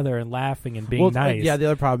together and laughing and being nice. Yeah, the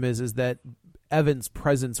other problem is that Evan's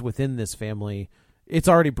presence within this family, it's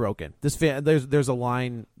already broken. There's a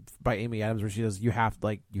line by Amy Adams where she says, you have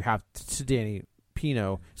to Danny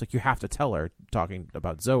Pino, it's like, you have to tell her, talking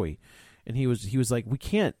about Zoe. And he was like, we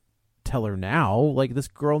can't tell her now. Like, this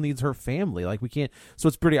girl needs her family. Like, we can't. So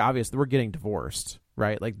it's pretty obvious that we're getting divorced,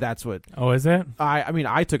 right? Like, that's what. Oh, is it? I mean,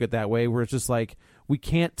 I took it that way, where it's just like, we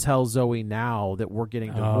can't tell Zoe now that we're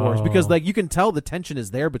getting divorced, because, like, you can tell the tension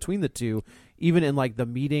is there between the two, even in, like, the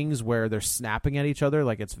meetings where they're snapping at each other.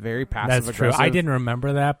 Like, it's very passive aggressive. That's true. I didn't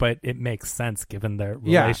remember that, but it makes sense given their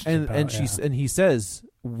relationship. And he says,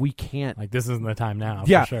 we can't, like, this isn't the time now.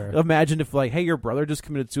 Yeah, for sure. Imagine if, like, hey, your brother just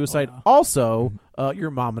committed suicide. Also,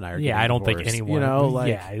 your mom and I are getting I don't divorced. think anyone.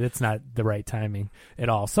 It's not the right timing at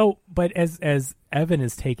all. So, but as Evan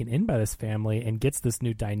is taken in by this family and gets this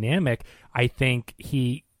new dynamic, I think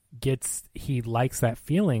he likes that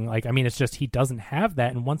feeling. Like, I mean, it's just he doesn't have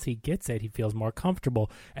that, and once he gets it, he feels more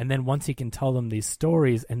comfortable. And then once he can tell them these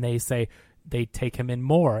stories, and they take him in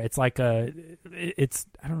more. It's like I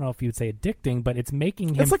don't know if you would say addicting, but it's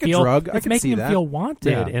making him like feel a drug. It's making him feel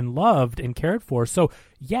wanted and loved and cared for. So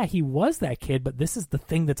yeah, he was that kid, but this is the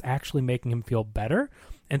thing that's actually making him feel better.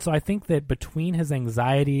 And so I think that between his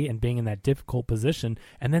anxiety and being in that difficult position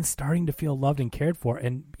and then starting to feel loved and cared for,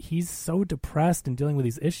 and he's so depressed and dealing with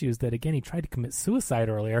these issues that, again, he tried to commit suicide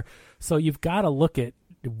earlier. So you've got to look at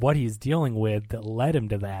what he's dealing with that led him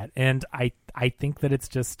to that. And I think that it's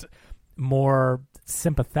just more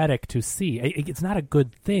sympathetic to see. It's not a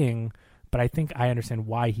good thing, but I think I understand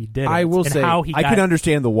why he did it. I will say, how I can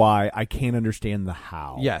understand the why. I can't understand the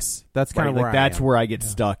how. Yes, that's kind of where that's where I get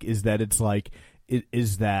stuck. Is that it's like,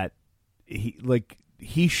 is that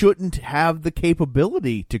he shouldn't have the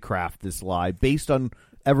capability to craft this lie based on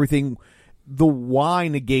everything. The why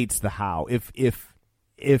negates the how.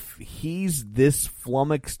 If he's this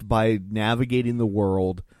flummoxed by navigating the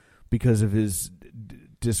world because of his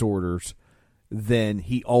disorders, then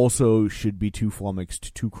he also should be too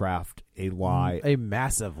flummoxed to craft a lie, a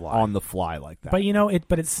massive lie on the fly like that.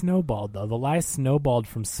 But it snowballed though. The lie snowballed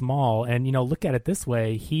from small, and look at it this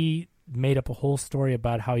way: he made up a whole story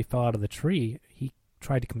about how he fell out of the tree. He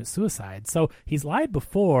tried to commit suicide. So he's lied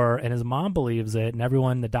before, and his mom believes it,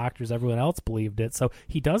 and the doctors, everyone else believed it. So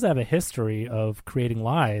he does have a history of creating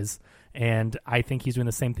lies. And I think he's doing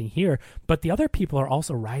the same thing here. But the other people are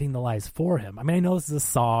also writing the lies for him. I mean, I know this is a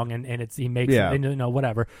song, and he makes it,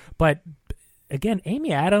 whatever. But again,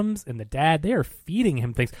 Amy Adams and the dad, they are feeding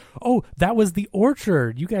him things. Oh, that was the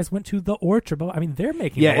orchard. You guys went to the orchard. But I mean, they're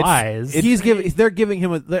making lies. They're giving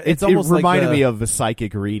him it's almost it reminded like me of the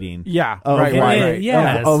psychic reading. Yeah, right.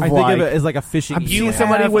 Yes. I think of it as like a fishing. I'm seeing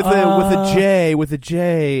somebody with a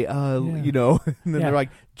J, and then they're like,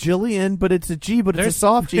 Jillian, but it's a G, but it's a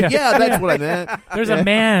soft G. Yeah, that's what I meant. There's a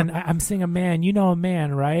man. I'm seeing a man. You know a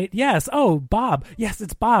man, right? Yes. Oh, Bob. Yes,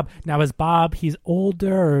 it's Bob. Now, is Bob, he's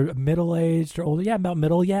older or middle-aged or older? Yeah, about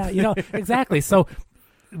middle. Yeah, exactly. So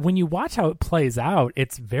when you watch how it plays out,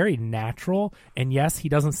 it's very natural. And yes, he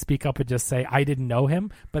doesn't speak up and just say, I didn't know him.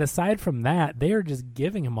 But aside from that, they are just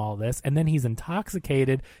giving him all this. And then he's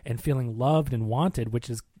intoxicated and feeling loved and wanted, which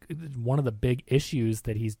is one of the big issues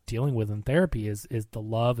that he's dealing with in therapy is the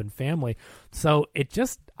love and family. So it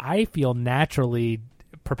just, I feel, naturally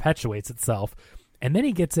perpetuates itself. And then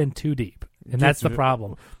he gets in too deep. And that's the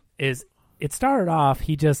problem. Is it started off,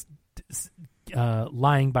 he just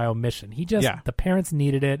lying by omission. The parents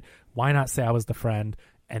needed it. Why not say I was the friend?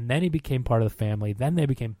 and then he became part of the family. Then they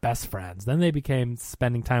became best friends. Then they became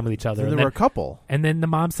spending time with each other. Then and there were a couple. And then the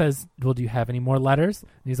mom says, well, do you have any more letters? And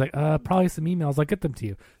he's like, probably some emails. I'll get them to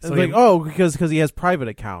you. So because he has private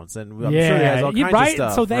accounts, and I'm sure he has all kinds of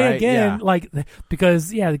stuff. So they right? again because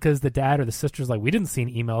the dad or the sister's like, we didn't see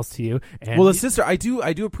any emails to you. And well, the sister, I do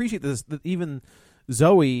appreciate this. That even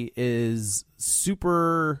Zoe is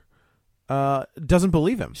super. Doesn't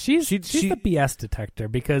believe him. She's the BS detector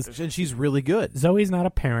because and she's really good. Zoe's not a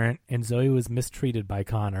parent, and Zoe was mistreated by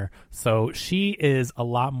Connor, so she is a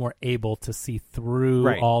lot more able to see through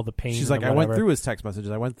all the pain. She's like, I went through his text messages,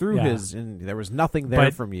 I went through his, and there was nothing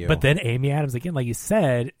there from you. But then Amy Adams, again, like you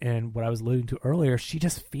said, and what I was alluding to earlier, she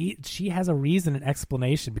has a reason and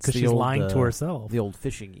explanation because she's lying to herself. The old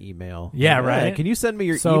phishing email. Yeah, right. Can you send me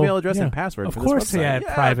your email address and password? Of for course, this website? he had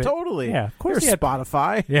private. Totally. Yeah, of course, he had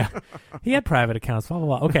Spotify. Yeah. He had private accounts, blah,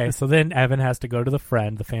 blah, blah. Okay, so then Evan has to go to the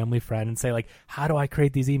family friend, and say, like, how do I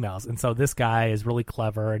create these emails? And so this guy is really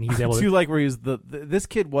clever, and he's able to... like where he's this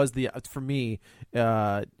kid was for me,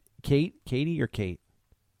 Katie or Kate?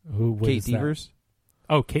 Who was Kate Devers?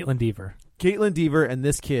 Oh, Caitlin Dever. Caitlin Dever and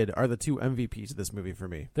this kid are the two MVPs of this movie for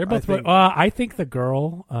me. They're both. I think the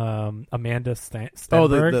girl, Amanda Stenberg. Oh,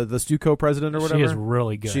 the Stuco president or whatever. She is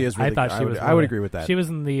really good. She is. Really I thought good. she was. I would agree with that. She was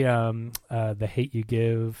in the Hate You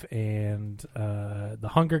Give and the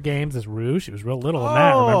Hunger Games as Rue. She was real little in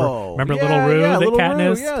that. Remember little Rue that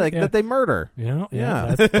Katniss? That they murder.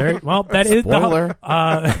 Yeah. That's very well. That is spoiler.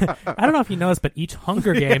 I don't know if you know this, but each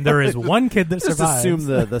Hunger Game there is one kid that Just survives. assume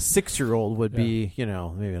the 6-year-old would be,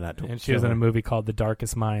 maybe not. And she was in a movie called The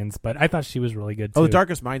Darkest Minds, but I thought she was really good too. Oh, The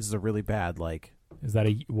Darkest Minds is a really bad Is that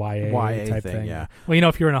a YA type thing? Yeah. Well,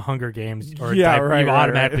 if you're in a Hunger Games or you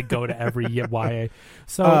automatically go to every YA.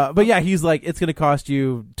 So, but yeah, he's like, it's going to cost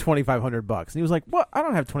you $2,500, and he was like, "What? I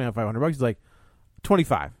don't have $2,500." He's like,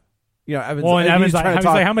 $25. Evan's, Evan's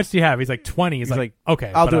like, how much do you have? He's like 20. He's like,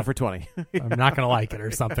 okay, I'll do it for 20. I'm not going to like it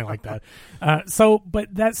or something like that. So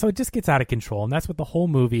it just gets out of control, and that's what the whole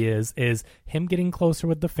movie is him getting closer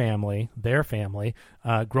with their family,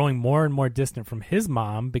 growing more and more distant from his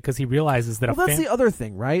mom because he realizes that. Well, that's the other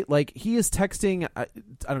thing, right? Like he is texting. I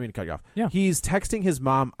don't mean to cut you off. Yeah, he's texting his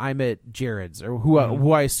mom. I'm at Jared's, or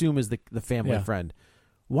who I assume is the family friend.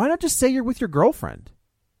 Why not just say you're with your girlfriend?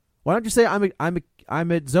 Why not just say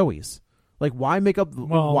I'm at Zoe's? Like, why make up?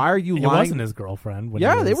 Why are you lying? It wasn't his girlfriend.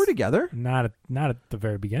 They were together. Not at the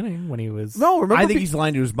very beginning when he was. No, remember? I think he's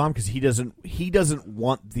lying to his mom because he doesn't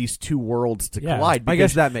want these two worlds to collide. I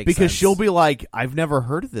guess that makes sense. Because she'll be like, I've never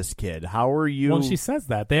heard of this kid. How are you? Well, she says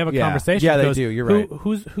that they have a conversation. Yeah, they do. You're right.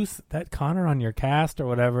 Who's that Connor on your cast or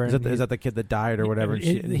whatever? Is that the kid that died or whatever?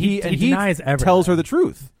 He denies everything. Tells her the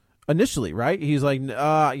truth. Initially, right? He's like,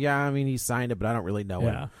 he signed it, but I don't really know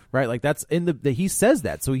him. Right? Like that's he says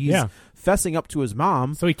that. So he's fessing up to his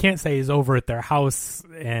mom. So he can't say he's over at their house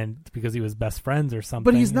and because he was best friends or something.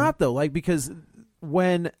 But he's not though, because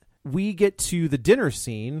when we get to the dinner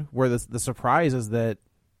scene where the surprise is that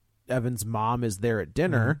Evan's mom is there at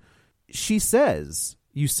dinner, she says,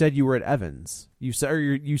 "You said you were at Evan's. You said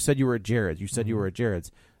you were at Jared's. You said you were at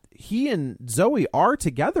Jared's." He and Zoe are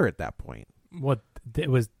together at that point. What it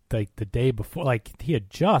was like the day before, like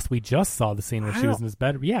we just saw the scene where she was in his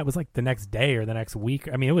bed. Yeah, it was like the next day or the next week.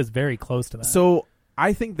 I mean, it was very close to that. So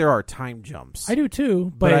I think there are time jumps. I do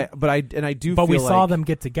too, but we saw them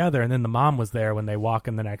get together, and then the mom was there when they walk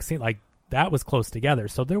in the next scene. Like that was close together.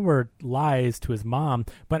 So there were lies to his mom.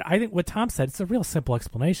 But I think what Tom said, it's a real simple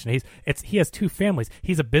explanation. He has two families.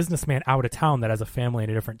 He's a businessman out of town that has a family in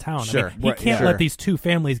a different town. Sure, I mean, he can't let these two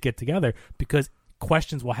families get together because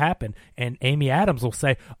questions will happen, and Amy Adams will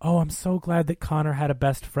say, "Oh, I'm so glad that Connor had a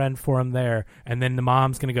best friend for him there," and then the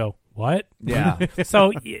mom's gonna go, "What?" Yeah.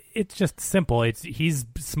 So it's just simple. He's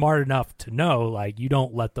smart enough to know, like, you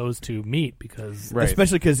don't let those two meet because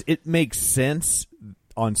especially because it makes sense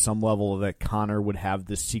on some level that Connor would have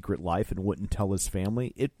this secret life and wouldn't tell his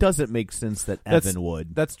family. It doesn't make sense that Evan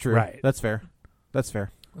would. That's true. Right. That's fair.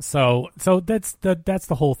 So that's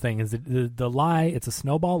the whole thing is the lie. It's a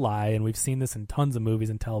snowball lie, and we've seen this in tons of movies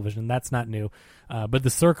and television. That's not new, but the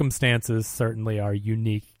circumstances certainly are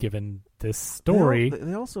unique given this story.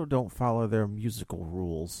 They also don't follow their musical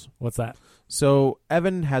rules. What's that? So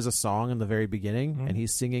Evan has a song in the very beginning, and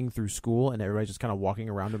he's singing through school, and everybody's just kind of walking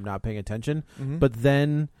around him, not paying attention. But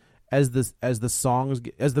then, as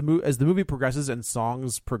the movie progresses and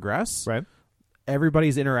songs progress, Right.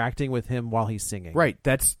 everybody's interacting with him while he's singing. Right.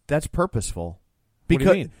 That's purposeful. What do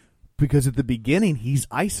you mean? Because at the beginning he's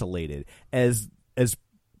isolated. As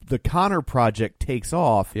the Connor project takes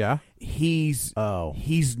off, he's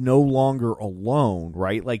no longer alone,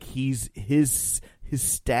 right? Like his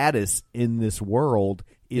status in this world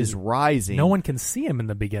is rising. No one can see him in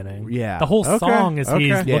the beginning. Yeah. The whole song is he's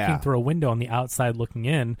Yeah. looking through a window on the outside looking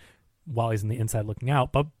in while he's on the inside looking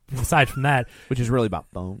out. But aside from that, which is really about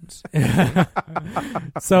phones.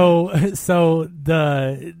 so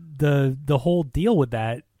the whole deal with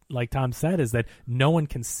that, like Tom said, is that no one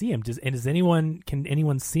can see him. Can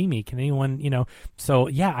anyone see me? Can anyone, So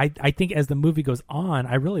yeah, I think as the movie goes on,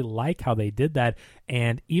 I really like how they did that.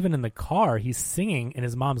 And even in the car, he's singing and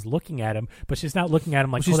his mom's looking at him, but she's not looking at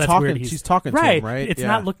him like, she's that's talking, weird. She's talking to him, right? It's Yeah.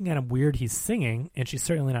 not looking at him weird. He's singing, and she's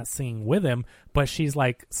certainly not singing with him, but she's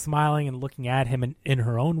like smiling and looking at him in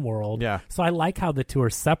her own world. Yeah. So I like how the two are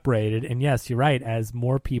separated. And yes, you're right. As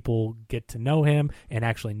more people get to know him and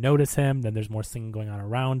actually notice him, then there's more singing going on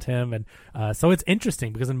around him. And so it's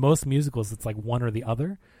interesting because in most musicals, it's like one or the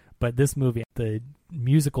other. But this movie, the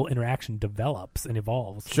musical interaction develops and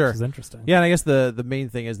evolves, Sure. which is interesting. Yeah, and I guess the main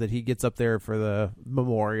thing is that he gets up there for the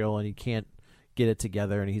memorial and he can't get it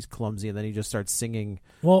together and he's clumsy and then he just starts singing.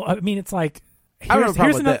 Well, I mean, it's like I don't have a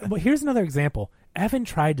problem with that. here's another example. Evan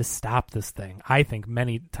tried to stop this thing, I think,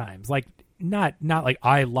 many times. Like not like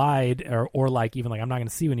I lied or like even like I'm not going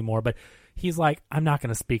to see you anymore, but he's like, I'm not going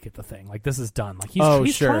to speak at the thing. Like this is done. Like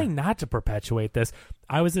he's sure. trying not to perpetuate this.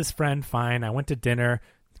 I was his friend, fine. I went to dinner.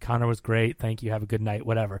 Connor was great. Thank you. Have a good night.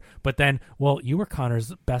 Whatever. But then, well, you were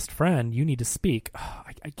Connor's best friend. You need to speak. Oh,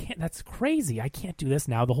 I can't. That's crazy. I can't do this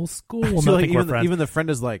now. The whole school will So not like think we're even, friends. even the friend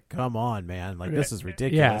is like, come on, man. Like, this is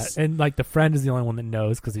ridiculous. Yeah, and like the friend is the only one that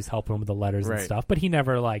knows because he's helping him with the letters and Right. stuff. But he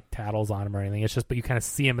never like tattles on him or anything. It's just, but you kind of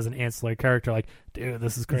see him as an ancillary character. Like, dude,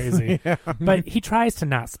 this is crazy. But he tries to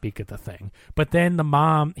not speak at the thing. But then the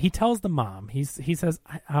mom, he tells the mom, he says,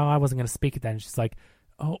 I wasn't going to speak at that. And she's like,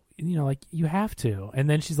 oh, like you have to. And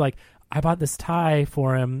then she's like, I bought this tie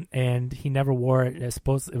for him, and he never wore it. It was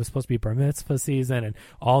supposed to be bar mitzvah season, and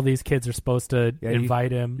all these kids are supposed to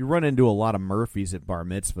invite him. You run into a lot of Murphys at bar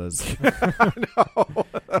mitzvahs.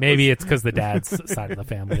 Maybe it's because the dad's side of the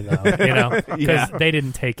family, though, because they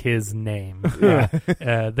didn't take his name.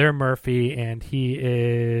 They're Murphy, and he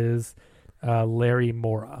is Larry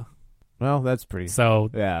Mora. Well, that's pretty.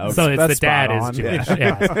 So Yeah, okay. so it's That's the dad spot is on. Jewish.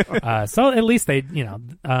 Yeah. So at least they,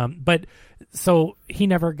 but so he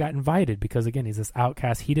never got invited because again he's this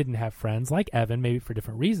outcast. He didn't have friends like Evan, maybe for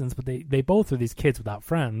different reasons, but they both are these kids without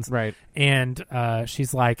friends. Right. And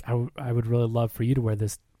she's like, I would really love for you to wear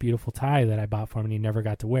this beautiful tie that I bought for him, and he never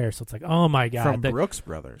got to wear. So it's like, oh my god, From Brooks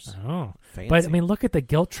Brothers. Oh, Fancy. but I mean, look at the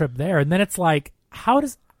guilt trip there, and then it's like, how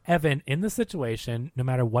does Evan, in the situation, no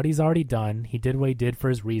matter what he's already done, he did what he did for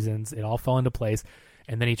his reasons. It all fell into place.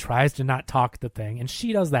 And then he tries to not talk the thing, and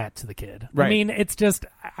she does that to the kid. Right. I mean, it's just,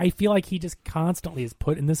 I feel like he just constantly is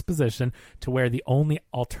put in this position to where the only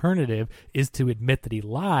alternative is to admit that he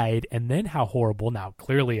lied, and then how horrible. Now,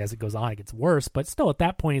 clearly, as it goes on, it gets worse, but still at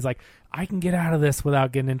that point, he's like, I can get out of this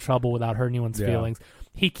without getting in trouble, without hurting anyone's feelings.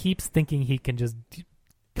 He keeps thinking he can just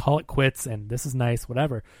call it quits, and this is nice,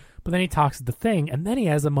 whatever. But then he talks to the thing, and then he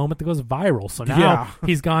has a moment that goes viral. So now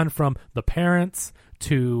he's gone from the parents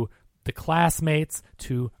to the classmates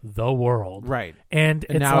to the world, Right. And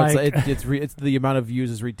it's now like, it's the amount of views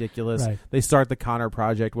is ridiculous. Right. They start the Connor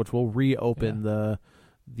Project, which will reopen the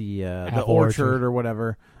Apple orchard orchard. or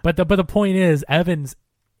whatever. but the point is, Evan's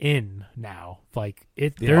in now. Like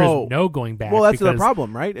there is no going back. Well, that's the because-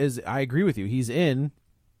 problem, right? Is I agree with you. He's in,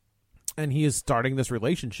 and he is starting this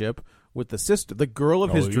relationship with the sister, the girl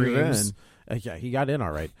of his he's dreams. Yeah, he got in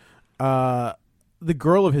all right. The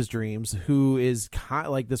girl of his dreams, who is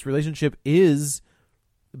like this relationship is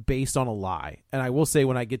based on a lie. And I will say,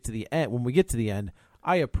 when we get to the end,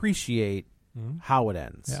 I appreciate how it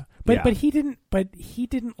ends. Yeah, but he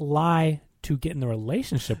didn't lie to get in the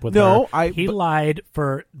relationship with No, her. He lied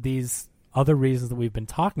for these other reasons that we've been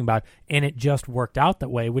talking about, and it just worked out that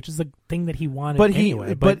way, which is the thing that he wanted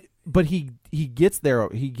anyway. But he gets there.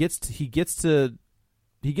 He gets to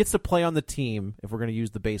play on the team. If we're going to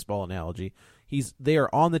use the baseball analogy, they are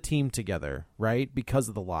on the team together, right? Because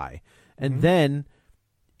of the lie, and then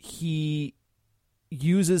he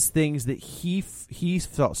uses things that he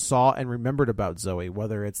saw and remembered about Zoe,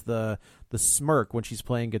 whether it's the smirk when she's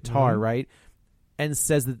playing guitar, right? And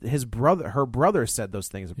says that her brother said those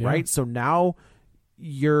things, right? So now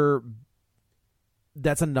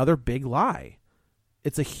that's another big lie.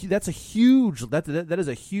 That is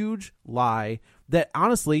a huge lie. That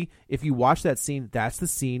honestly, if you watch that scene, that's the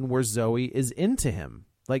scene where Zoe is into him.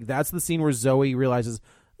 Like, that's the scene where Zoe realizes,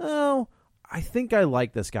 oh, I think I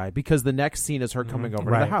like this guy, because the next scene is her coming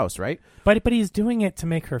over to the house, right? But he's doing it to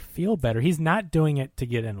make her feel better. He's not doing it to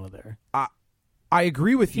get in with her. I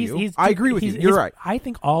agree with you. I agree with you. You're right. I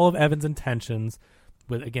think all of Evan's intentions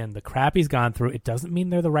with, again, the crap he's gone through. It doesn't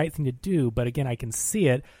mean they're the right thing to do, but again, I can see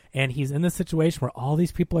it. And he's in this situation where all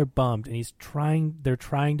these people are bummed, and they're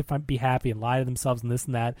trying to be happy and lie to themselves and this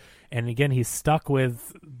and that. And again, he's stuck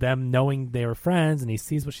with them knowing they were friends, and he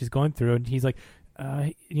sees what she's going through, and he's like,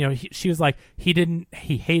 she was like, he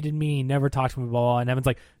hated me, he never talked to me, blah, blah, blah. And Evan's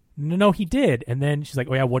like, no, he did. And then she's like,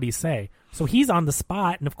 oh yeah, what do you say? So he's on the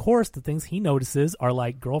spot, and of course the things he notices are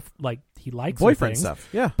like he likes boyfriend things. stuff.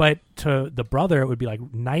 Yeah. But to the brother, it would be like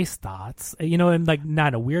nice thoughts, and like not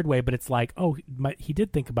in a weird way, but it's like, oh, he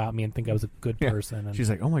did think about me and think I was a good person. And She's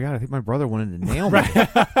like, oh my God, I think my brother wanted to nail me.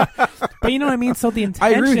 but you know what I mean? So the I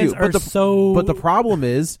agree with intentions you, are so. But the problem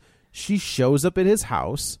is, she shows up at his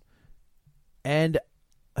house and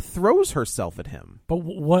throws herself at him. But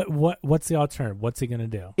what's the alternative? What's he gonna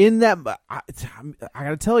do? In that, I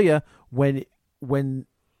gotta tell you, when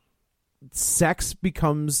sex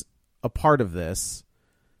becomes a part of this,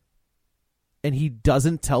 and he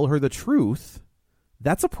doesn't tell her the truth,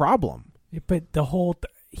 that's a problem. But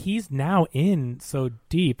he's now in so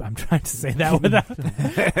deep. I'm trying to say that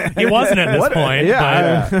without. He wasn't at this point.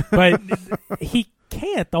 Yeah. But he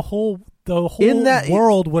can't. The whole In that-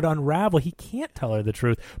 world would unravel. He can't tell her the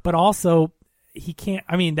truth, but also he can't.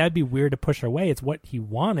 I mean, that'd be weird to push her away. It's what he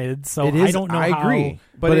wanted, so It is, I don't know. I how, agree.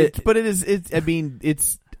 But it is. I mean,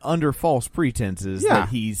 it's under false pretenses Yeah. that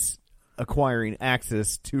he's acquiring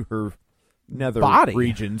access to her nether Body.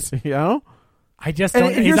 regions. You know? I just And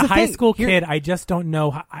don't. here's As a the high thing. school kid, I just don't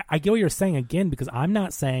know. I get what you're saying again, because I'm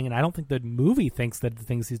not saying, and I don't think the movie thinks that the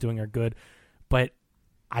things he's doing are good, but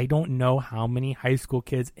I don't know how many high school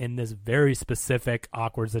kids in this very specific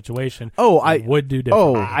awkward situation would do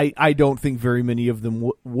differently. I don't think very many of them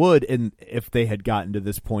would, and if they had gotten to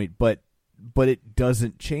this point, but it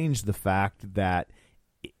doesn't change the fact that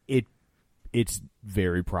it's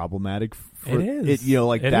very problematic. For, It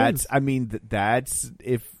is. That's. Is. I mean, that's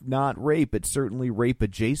if not rape, it's certainly rape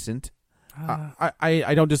adjacent.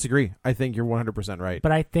 I don't disagree. I think you're 100% right.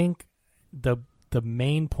 But I think the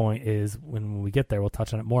main point is, when we get there, we'll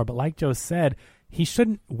touch on it more. But like Joe said, he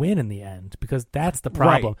shouldn't win in the end, because that's the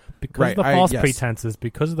problem. Right. Because of the Right. false Yes. pretenses,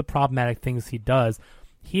 because of the problematic things he does,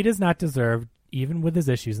 he does not deserve, even with his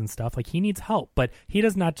issues and stuff, like, he needs help, but he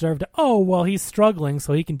does not deserve to, oh, well, he's struggling,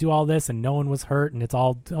 so he can do all this and no one was hurt and it's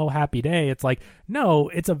all, oh, happy day. It's like, no,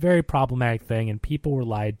 it's a very problematic thing, and people were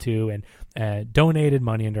lied to and donated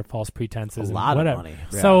money under false pretenses. A lot and of whatever.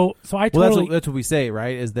 money. So I totally... Well, that's what we say,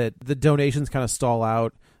 right? Is that the donations kind of stall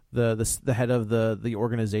out. The head of the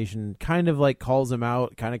organization kind of like calls him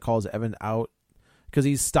out, kind of calls Evan out because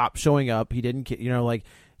he's stopped showing up. He didn't, like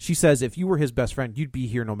she says, if you were his best friend, you'd be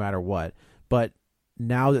here no matter what. But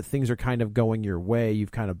now that things are kind of going your way,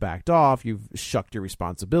 you've kind of backed off. You've shucked your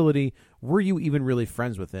responsibility. Were you even really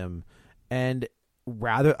friends with him? And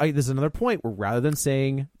there's another point where rather than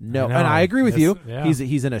saying no, and I agree with you, yeah.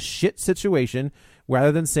 he's in a shit situation.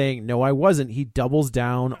 Rather than saying no, I wasn't, he doubles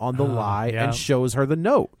down on the lie yeah. and shows her the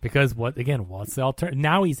note. Because what's the alternative?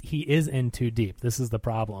 Now he is in too deep. This is the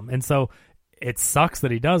problem, and so it sucks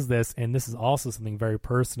that he does this. And this is also something very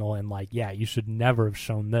personal. And like, yeah, you should never have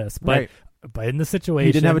shown this, but. Right. But in the situation,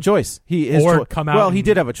 He didn't have a choice. He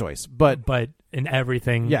did have a choice, but in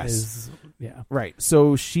everything, yes. is yeah. Right.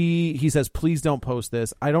 So he says, please don't post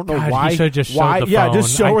this. I don't know God, why. he should just show the phone.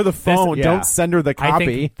 Just show her the phone. Yeah. Don't send her the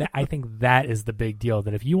copy. I think that is the big deal.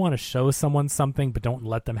 That if you want to show someone something, but don't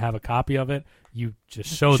let them have a copy of it, you just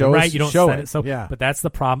show them, right? You don't show send it. So, yeah. But that's the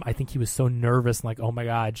problem. I think he was so nervous, like, oh my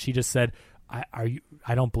God, she just said, I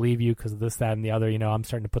don't believe you because of this, that, and the other. I'm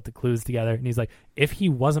starting to put the clues together. And he's like, if he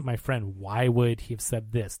wasn't my friend, why would he have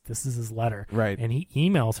said this? This is his letter. Right. And he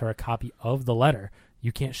emails her a copy of the letter.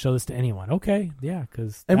 You can't show this to anyone. Okay, yeah,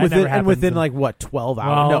 because within like what 12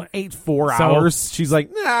 hours? No, 4 hours. She's like,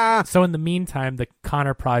 nah. So in the meantime, the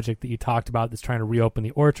Connor project that you talked about that's trying to reopen the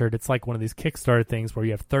orchard, it's like one of these Kickstarter things where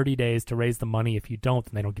you have 30 days to raise the money. If you don't,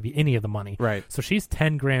 then they don't give you any of the money. Right. So she's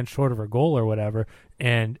 $10,000 short of her goal or whatever,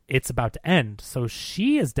 and it's about to end. So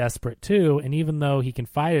she is desperate too. And even though he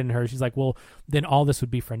confided in her, she's like, well, then all this would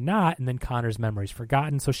be for naught. And then Connor's memory's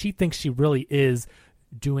forgotten. So she thinks she really is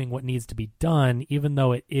doing what needs to be done, even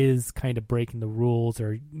though it is kind of breaking the rules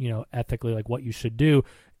or ethically like what you should do.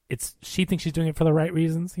 She thinks she's doing it for the right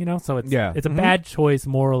reasons, so it's a bad choice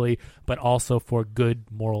morally, but also for good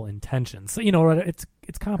moral intentions. So it's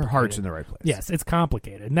complicated. Her heart's in the right place. Yes, it's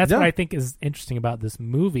complicated, and that's what I think is interesting about this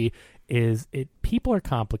movie is people are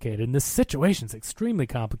complicated, and this situation's extremely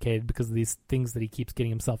complicated because of these things that he keeps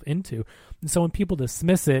getting himself into. And so when people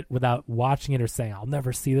dismiss it without watching it or saying I'll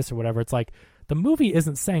never see this or whatever, it's like the movie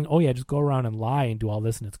isn't saying, oh yeah, just go around and lie and do all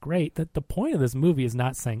this and it's great. That the point of this movie is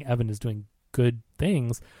not saying Evan is doing good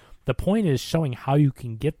things. The point is showing how you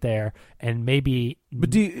can get there and maybe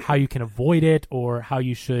how you can avoid it or how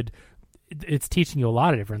you should. It's teaching you a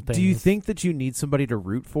lot of different things. Do you think that you need somebody to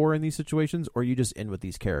root for in these situations, or are you just in with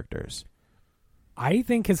these characters? I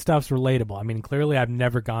think his stuff's relatable. I mean, clearly I've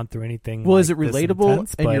never gone through anything. Well, like is it this relatable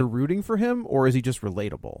intense, and but you're rooting for him, or is he just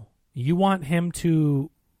relatable? You want him to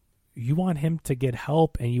get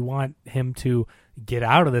help, and you want him to get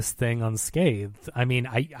out of this thing unscathed. I mean,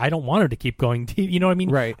 I don't want him to keep going deep. You know what I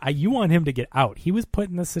mean? Right. You want him to get out. He was put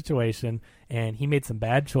in this situation, and he made some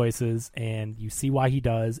bad choices, and you see why he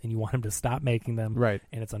does, and you want him to stop making them. Right.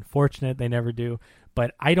 And it's unfortunate they never do.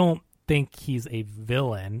 But I don't think he's a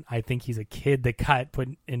villain. I think he's a kid that got put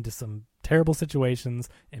into some terrible situations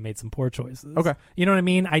and made some poor choices. Okay. You know what I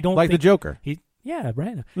mean? I don't Like think the Joker. Yeah,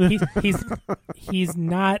 right. He's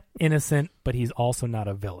not innocent, but he's also not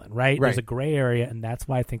a villain, right? Right. There's a gray area, and that's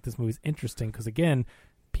why I think this movie's interesting, because, again,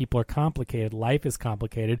 people are complicated. Life is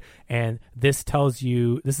complicated, and this tells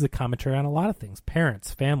you, this is a commentary on a lot of things.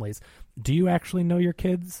 Parents, families. Do you actually know your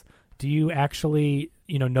kids? Do you actually,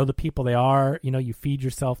 know the people they are? You feed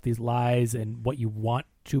yourself these lies and what you want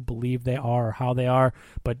to believe they are or how they are,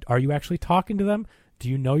 but are you actually talking to them? Do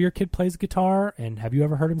you know your kid plays guitar, and have you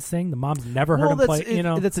ever heard him sing? The mom's never heard him play.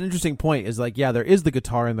 That's an interesting point. Is like, yeah, there is the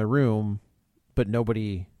guitar in the room, but no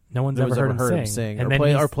one's ever heard him sing and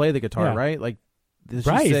or play the guitar, yeah. right? Like, did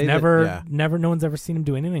right? she He's say never, that? Yeah. never. No one's ever seen him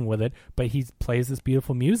do anything with it. But he plays this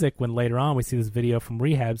beautiful music. When later on we see this video from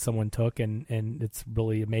rehab someone took, and it's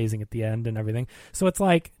really amazing at the end and everything. So it's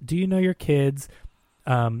like, do you know your kids?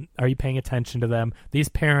 Are you paying attention to them? These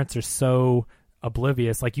parents are so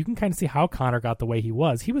oblivious. Like, you can kind of see how Connor got the way he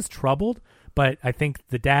was. He was troubled, but I think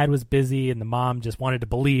the dad was busy and the mom just wanted to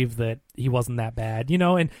believe that he wasn't that bad,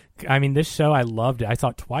 and I mean, this show, I loved it. I saw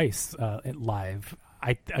it twice live.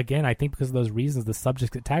 I think because of those reasons, the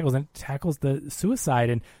subjects it tackles the suicide,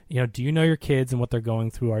 and do you know your kids and what they're going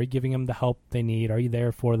through? Are you giving them the help they need? Are you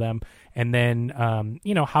there for them? And then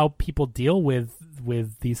how people deal with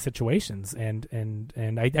these situations, and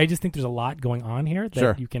I just think there's a lot going on here that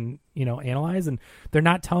Sure. you can analyze, and they're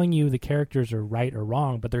not telling you the characters are right or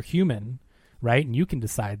wrong, but they're human. Right, and you can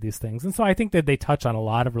decide these things, and so I think that they touch on a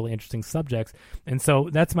lot of really interesting subjects, and so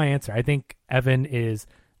that's my answer. I think Evan is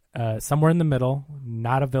somewhere in the middle,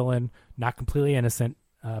 not a villain, not completely innocent,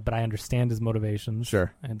 but I understand his motivations.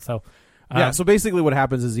 Sure. And so, So basically, what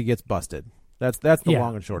happens is he gets busted. That's the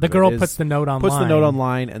long and short. The of girl it, puts the note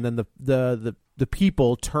online. And then the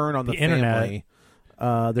people turn on the family.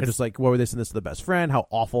 They're just like, "What were they saying this to the best friend? How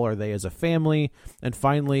awful are they as a family?" And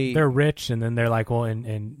finally, they're rich, and then they're like, "Well,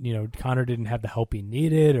 and Connor didn't have the help he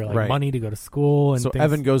needed, or like money to go to school." And so things.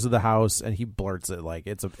 Evan goes to the house and he blurts it like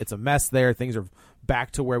it's a mess there. Things are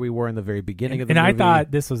back to where we were in the very beginning of the movie. And I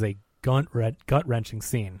thought this was a gut wrenching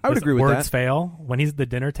scene. I would agree with words that. fail when he's at the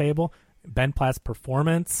dinner table. Ben Platt's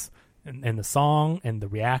performance and the song and the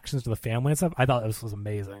reactions to the family and stuff. I thought this was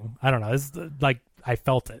amazing. I don't know. This like I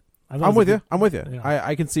felt it. I'm with you. Yeah.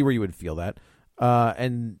 I can see where you would feel that.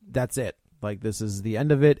 And that's it. Like, this is the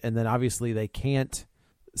end of it. And then obviously they can't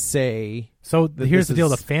say. So here's the deal.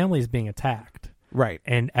 The family's being attacked. Right.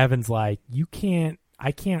 And Evan's like,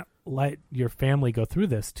 I can't let your family go through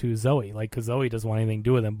this to Zoe. Like, because Zoe doesn't want anything to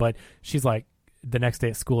do with him. But she's like, the next day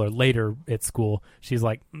at school or later at school, she's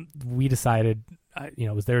like, we decided,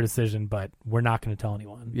 it was their decision, but we're not going to tell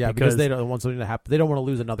anyone. Yeah, because they don't want something to happen. They don't want to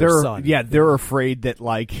lose another son. Yeah, they're afraid that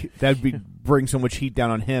that'd bring so much heat down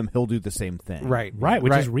on him, he'll do the same thing. Right,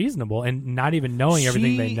 which is reasonable, and not even knowing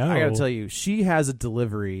everything they know. I got to tell you, she has a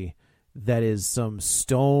delivery that is some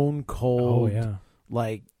stone cold,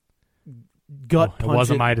 like gut punch. It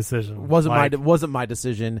wasn't my decision. Wasn't my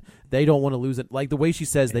decision. They don't want to lose it. Like the way she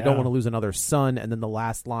says, they don't want to lose another son, and then the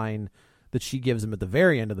last line that she gives him at the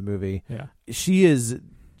very end of the movie. Yeah, she is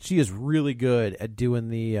really good at doing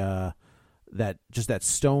the that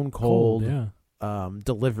stone cold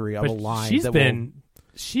delivery of a line.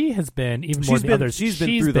 She has been even more than others. She's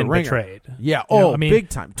been through the ringer. Betrayed. Yeah. Oh, big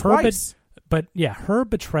time. Twice. But yeah, her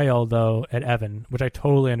betrayal though at Evan, which I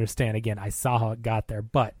totally understand. Again, I saw how it got there,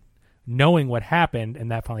 but knowing what happened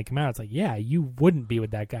and that finally came out, it's like, yeah, you wouldn't be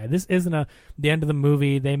with that guy. This isn't the end of the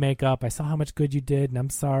movie. They make up. I saw how much good you did, and I'm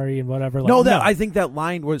sorry, and whatever. Like, I think that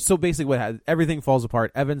line was so basically everything falls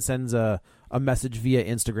apart. Evan sends a message via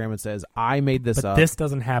Instagram and says, "I made this up." This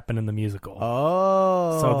doesn't happen in the musical.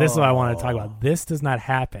 Oh, so this is what I want to talk about. This does not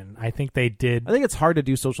happen. I think they did. I think it's hard to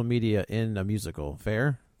do social media in a musical.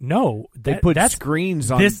 Fair. No, they put screens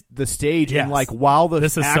on the stage, and like while the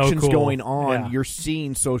action's going on, you're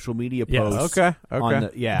seeing social media posts. Okay.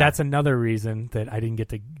 That's another reason that I didn't get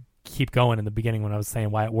to keep going in the beginning when I was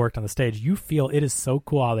saying why it worked on the stage. You feel it is so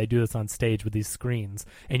cool how they do this on stage with these screens,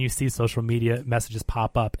 and you see social media messages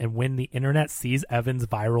pop up. And when the internet sees Evan's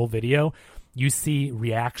viral video, you see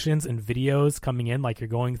reactions and videos coming in like you're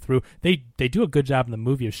going through. They do a good job in the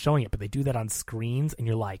movie of showing it, but they do that on screens, and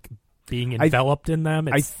you're like being enveloped in them.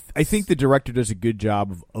 I think the director does a good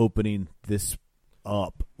job of opening this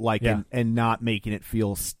up, like, and not making it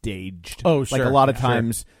feel staged. Oh, sure. Like a lot of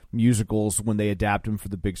times musicals, when they adapt them for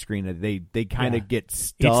the big screen, they kind of get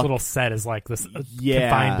stuck. Each little set is like this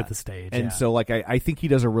confined to the stage. And so like I think he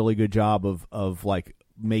does a really good job of like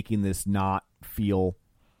making this not feel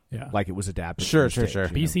like it was adapted. Sure.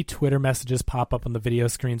 But you see Twitter messages pop up on the video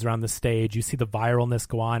screens around the stage. You see the viralness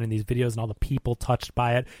go on in these videos and all the people touched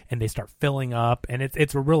by it, and they start filling up, and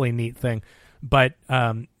it's a really neat thing. But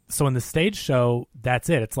so in the stage show, that's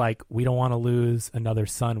it. It's like, we don't want to lose another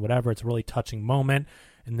son, whatever. It's a really touching moment.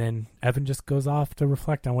 And then Evan just goes off to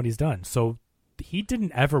reflect on what he's done. So he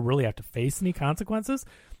didn't ever really have to face any consequences.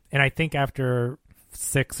 And I think after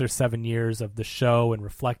 6 or 7 years of the show and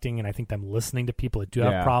reflecting, and I think them listening to people that do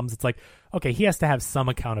have problems, it's like, okay, he has to have some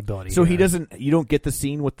accountability. So here. you don't get the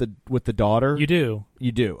scene with the daughter? You do.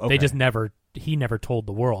 Okay. They just he never told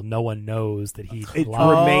the world. No one knows that he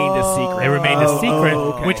remained a secret. It remained a secret,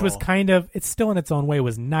 okay. which was kind of, it's still in its own way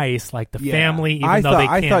was nice. Like the family, even I though they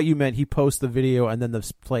I can't. thought you meant he posts the video and then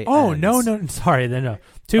the play. Oh, ends. no, sorry, no.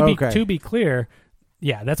 To be clear,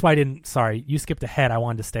 yeah, that's why I didn't. Sorry, you skipped ahead. I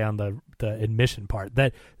wanted to stay on the admission part.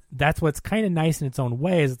 That's what's kind of nice in its own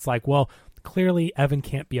way. Is it's like, well, clearly Evan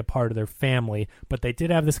can't be a part of their family, but they did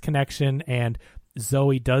have this connection, and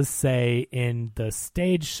Zoe does say in the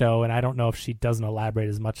stage show, and I don't know if she doesn't elaborate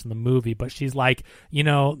as much in the movie, but she's like,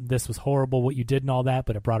 this was horrible what you did and all that,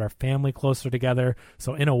 but it brought our family closer together.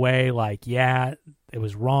 So in a way, like, yeah, it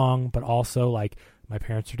was wrong, but also like, my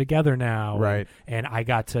parents are together now. Right. And I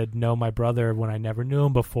got to know my brother when I never knew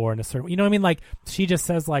him before. And you know what I mean? Like, she just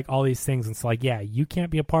says like all these things. And it's like, yeah, you can't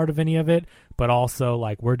be a part of any of it, but also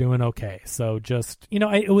like, we're doing okay. So just,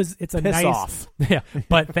 it's a piss nice, off. yeah,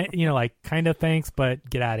 but like kind of thanks, but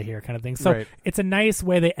get out of here kind of thing. So it's a nice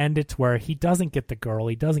way they end it to where he doesn't get the girl,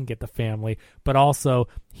 he doesn't get the family, but also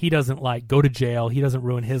he doesn't like go to jail. He doesn't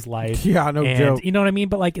ruin his life. Yeah, no joke. You know what I mean?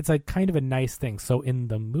 But like, it's a kind of a nice thing. So in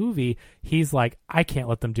the movie, he's like, I can't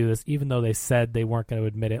let them do this, even though they said they weren't going to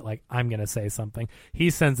admit it. Like, I'm going to say something.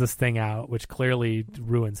 He sends this thing out, which clearly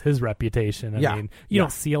ruins his reputation. I mean, you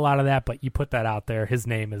don't see a lot of that, but you put that out there. His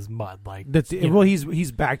name is mud. Like,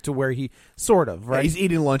 he's back to where he sort of right. He's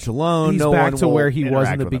eating lunch alone. He's no back one to will where he was in the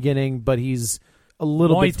interact with him. beginning, but he's a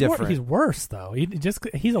little bit different. He's worse though.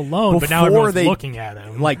 He's alone, but now everyone's looking at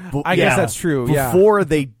him. Like, I guess that's true. Before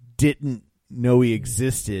they didn't know he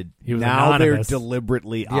existed. He was now anonymous. they're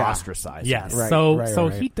deliberately ostracizing. Yes. Right, So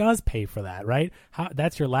right. he does pay for that, right?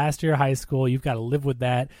 That's your last year of high school. You've got to live with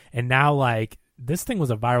that. And now, like, this thing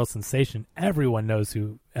was a viral sensation. Everyone knows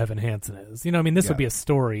who Evan Hansen is. You know what I mean? This would be a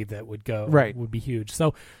story that would go, would be huge.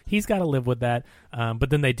 So he's got to live with that. But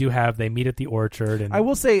then they meet at the orchard. And I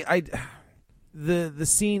will say, the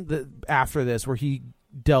scene after this where he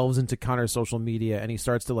delves into Connor's social media and he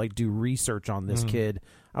starts to like do research on this kid,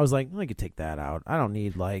 I was like, I could take that out. I don't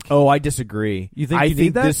need like. Oh, I disagree. You think I you think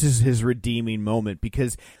need that? this is his redeeming moment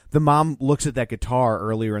because the mom looks at that guitar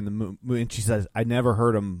earlier in the movie and she says, "I never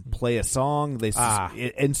heard him play a song."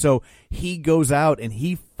 And so he goes out and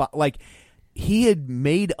he had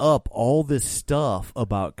made up all this stuff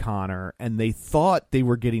about Connor, and they thought they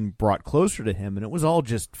were getting brought closer to him, and it was all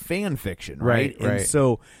just fan fiction, right? And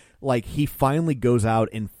so. Like, he finally goes out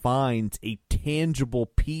and finds a tangible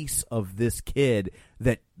piece of this kid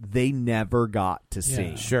that they never got to see.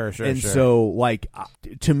 Yeah. Sure. And so, like,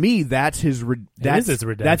 to me, that's his is his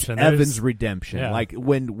redemption. That's Evan's redemption. Yeah. Like,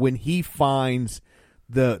 when he finds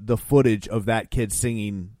the footage of that kid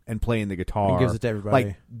singing and playing the guitar, and gives it to everybody.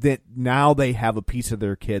 like that, now they have a piece of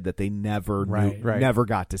their kid that they never never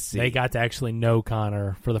got to see. They got to actually know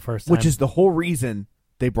Connor for the first time, which is the whole reason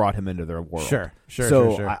they brought him into their world. Sure.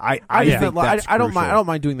 So sure. I think think that's I don't crucial. mind. I don't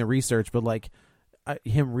mind doing the research, but like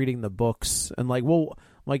him reading the books and like, well,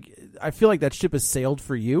 like I feel like that ship has sailed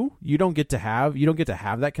for you. You don't get to have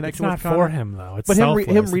that connection. it's not with Connor. for him though. It's But selfless.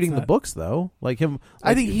 him reading It's the not- books though, like him.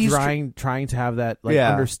 I think he's trying to have that like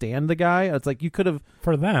understand the guy. It's like you could have.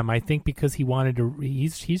 for them. I think because he wanted to.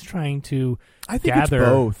 He's trying to. I think gather, it's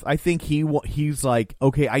both. I think he's like,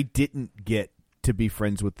 okay, I didn't get to be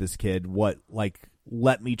friends with this kid. What, like,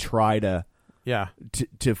 let me try to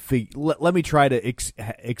let me try to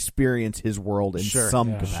experience his world in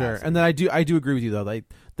some capacity. Sure. And then I do agree with you though, like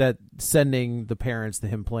that sending the parents to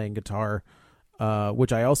him playing guitar,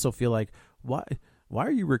 which I also feel like why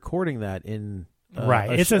are you recording that in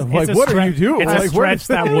Right. It's It's a like, it's a what are stre- you doing? It's a Like, where- stretch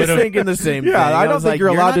that I would was have. thinking the same Yeah, thing. I don't was think like, you're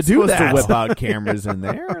allowed not to do supposed that. to whip out cameras in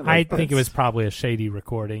there. I think it was probably a shady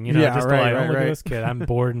recording, Yeah, just right, like, right, oh, look right. at this kid, I'm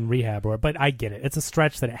bored in rehab, but I get it. It's a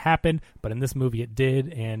stretch that it happened, but in this movie it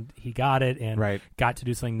did, and he got it, and Right. got to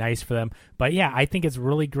do something nice for them. But yeah, I think it's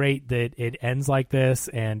really great that it ends like this,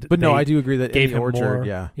 and But no, they I do agree that in gave the him orchard,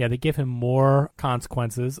 more, they give him more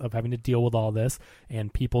consequences of having to deal with all this,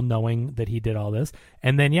 and people knowing that he did all this,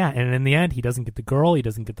 and then and in the end, he doesn't get the girl, he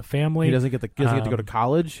doesn't get the family, he doesn't get to go to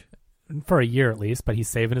college. for a year at least, but he's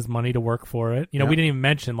saving his money to work for it. We didn't even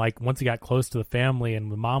mention, like, once he got close to the family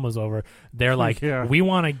and the mom was over, they're like, Yeah. we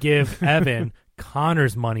want to give Evan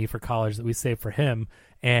Connor's money for college that we saved for him.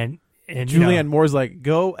 And Julianne Moore's like,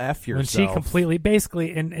 go F when yourself. she completely,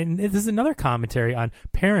 basically, and this is another commentary on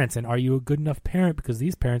parents and are you a good enough parent because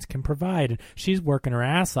these parents can provide, and she's working her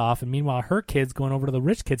ass off, and meanwhile her kid's going over to the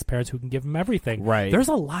rich kid's parents who can give them everything. Right. There's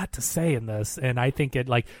a lot to say in this, and I think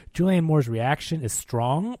Julianne Moore's reaction is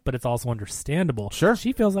strong, but it's also understandable. Sure.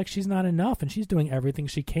 She feels like she's not enough, and she's doing everything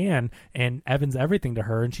she can, and Evan's everything to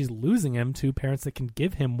her, and she's losing him to parents that can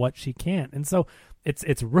give him what she can't. And so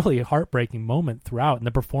it's really a heartbreaking moment throughout, and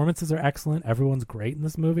the performances are excellent. Everyone's great in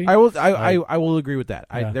this movie. I will agree with that.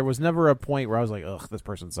 Yeah. There was never a point where I was like, ugh, this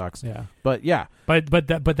person sucks. Yeah. But yeah, But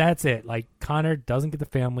that's it. Like, Connor doesn't get the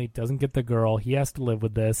family, doesn't get the girl. He has to live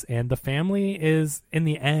with this, and the family is in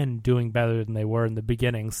the end doing better than they were in the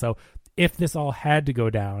beginning. So if this all had to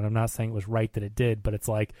go down, I'm not saying it was right that it did, but it's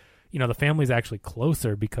like, the family's actually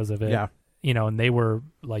closer because of it. Yeah. And they were,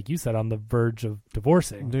 like you said, on the verge of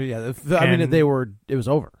divorcing. yeah. And- It was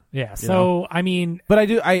over. Yeah. So I mean, But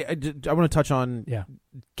I want to touch on yeah.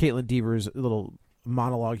 Caitlin Deaver's little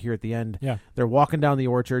monologue here at the end. Yeah. They're walking down the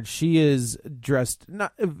orchard. She is dressed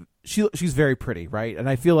she's very pretty, right? And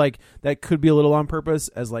I feel like that could be a little on purpose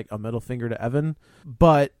as like a middle finger to Evan.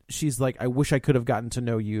 But she's like, I wish I could have gotten to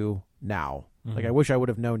know you now. Mm-hmm. Like, I wish I would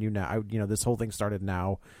have known you now. This whole thing started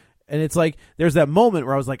now. And it's like there's that moment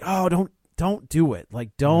where I was like, oh, don't do it.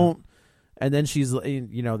 Like, don't. Mm-hmm. And then she's,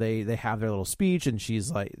 they have their little speech, and she's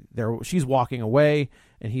like, she's walking away,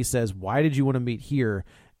 and he says, "Why did you want to meet here?"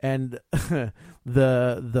 And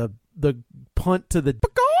the punt to the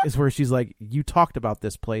is where she's like, "You talked about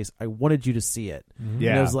this place. I wanted you to see it." Mm-hmm.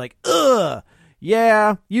 And I was like, ugh.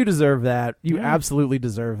 Yeah, you deserve that. You Yeah. absolutely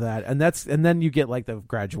deserve that. And then you get like the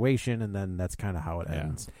graduation, and then that's kind of how it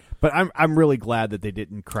ends. But I'm really glad that they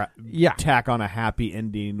didn't Yeah. tack on a happy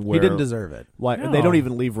ending where He didn't deserve it. Like, No. they don't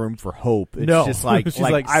even leave room for hope. It's No. just like, She's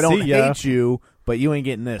like, I don't "See ya." hate you, but you ain't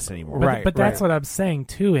getting this anymore. But, but that's right. what I'm saying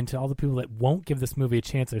too, and to all the people that won't give this movie a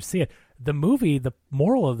chance or see it. The movie, the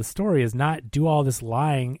moral of the story is not do all this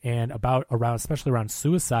lying and especially around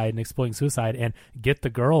suicide and exploiting suicide and get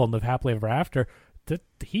the girl and live happily ever after.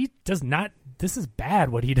 He does not. This is bad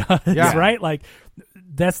what he does, Yeah. right? Like,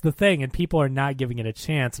 that's the thing, and people are not giving it a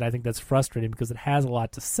chance, and I think that's frustrating because it has a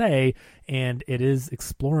lot to say, and it is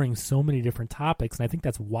exploring so many different topics, and I think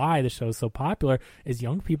that's why the show is so popular, is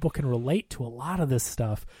young people can relate to a lot of this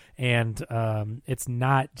stuff, and it's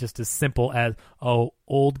not just as simple as,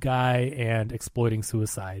 old guy and exploiting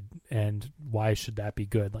suicide, and why should that be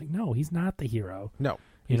good? Like, no, he's not the hero. No,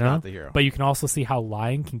 You he's know? not the hero. But you can also see how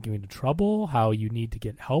lying can get you into trouble, how you need to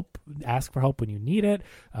get help, ask for help when you need it.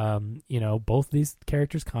 Both these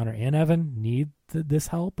characters, Connor and Evan, need this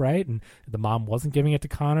help, right? And the mom wasn't giving it to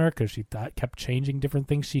Connor because she kept changing different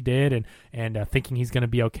things she did and thinking he's going to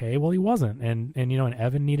be okay. Well, he wasn't. And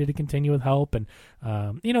Evan needed to continue with help. And,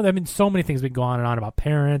 so many things we can go on and on about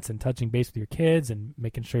parents and touching base with your kids and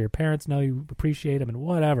making sure your parents know you appreciate them and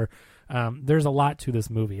whatever. There's a lot to this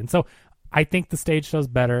movie. And so I think the stage show's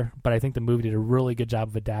better, but I think the movie did a really good job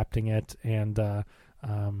of adapting it. And,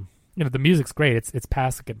 the music's great. It's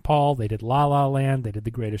Pasek and Paul. They did La La Land. They did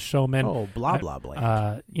The Greatest Showman. Oh, blah blah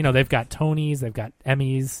blah. They've got Tonys. They've got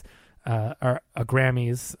Emmys, or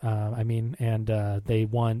Grammys. And they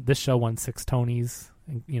won. This show won 6 Tonys.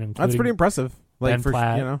 That's including pretty impressive. Like, Ben for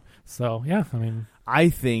Platt. So yeah, I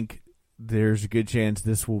think there's a good chance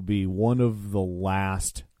this will be one of the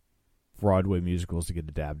last Broadway musicals to get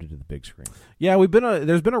adapted to the big screen. yeah,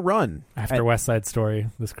 there's been a run. after West Side Story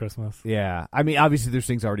this Christmas. Yeah, I mean, obviously there's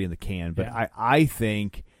things already in the can, but Yeah. I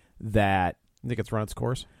think that I think it's run its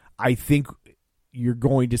course. I think you're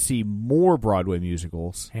going to see more Broadway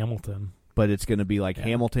musicals, Hamilton. but it's going to be like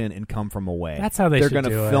Hamilton and Come From Away. That's how they're going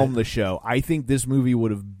should to do film it. the show. I think this movie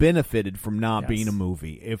would have benefited from not Yes. being a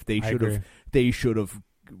movie if they I should agree. have. They should have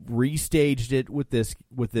restaged it with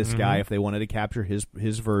this guy if they wanted to capture his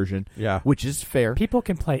version. Yeah. which is fair. People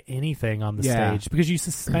can play anything on the Yeah. stage because you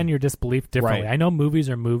suspend your disbelief differently. Right. I know movies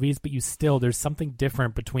are movies, but there's something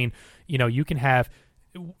different between, you can have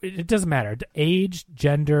it doesn't matter. Age,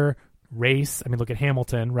 gender, race. I mean, look at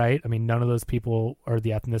Hamilton, right? I mean, none of those people are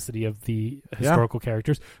the ethnicity of the historical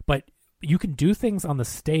characters, but you can do things on the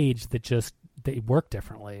stage that just they work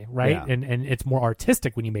differently, right? Yeah. And it's more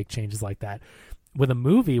artistic when you make changes like that. With a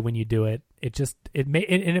movie, when you do it, it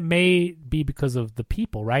may be because of the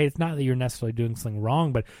people, right? It's not that you're necessarily doing something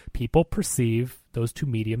wrong, but people perceive those two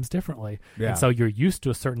mediums differently. Yeah. And so you're used to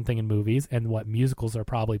a certain thing in movies, and what musicals are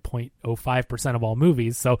probably 0.05% of all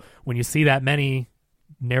movies. So when you see that many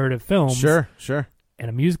narrative films, Sure. and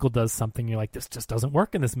a musical does something, you're like, this just doesn't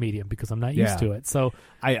work in this medium because I'm not used to it. So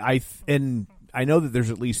I know that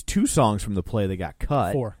there's at least 2 songs from the play that got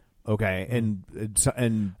cut. 4. Okay, and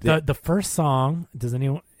The first song, does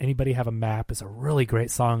anybody have a map, is a really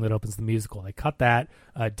great song that opens the musical. They cut that.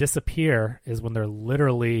 Disappear is when they're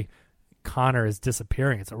literally, Connor is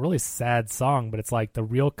disappearing. It's a really sad song, but it's like the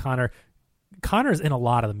real Connor's in a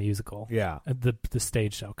lot of the musical. Yeah. The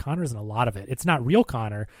stage show. Connor's in a lot of it. It's not real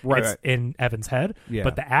Connor. Right, It's in Evan's head. Yeah.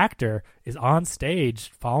 But the actor is on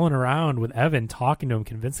stage following around with Evan, talking to him,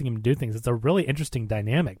 convincing him to do things. It's a really interesting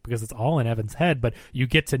dynamic because it's all in Evan's head, but you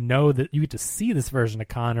get to know that, you get to see this version of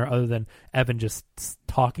Connor other than Evan just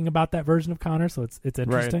talking about that version of Connor. So it's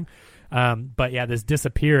interesting. But yeah, this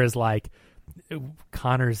Disappear is like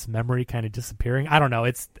Connor's memory kind of disappearing. I don't know.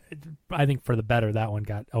 I think for the better that one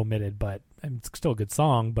got omitted, but it's still a good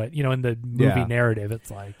song. But in the movie narrative,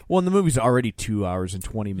 it's like, well, and the movie's already 2 hours and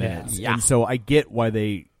 20 minutes, and so I get why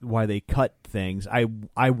they cut things.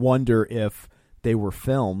 I wonder if they were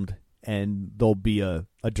filmed and there'll be a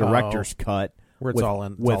director's cut where it's with, all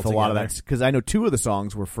in with all a lot of together. that, because I know 2 of the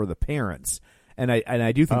songs were for the parents. And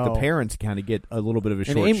I do think the parents kind of get a little bit of a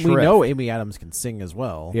short shrift. We know Amy Adams can sing as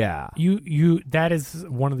well. Yeah. you that is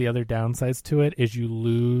one of the other downsides to it, is you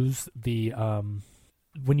lose the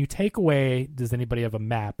when you take away, does anybody have a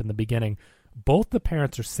map in the beginning, both the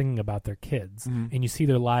parents are singing about their kids, and you see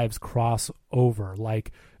their lives cross over.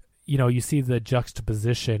 Like, you see the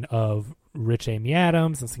juxtaposition of rich Amy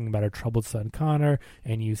Adams and singing about her troubled son Connor,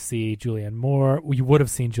 and you see Julianne Moore. You would have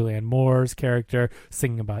seen Julianne Moore's character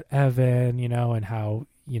singing about Evan, and how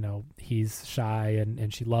he's shy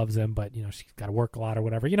and she loves him, but she's got to work a lot or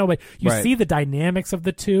whatever. But you see the dynamics of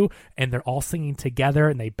the two, and they're all singing together,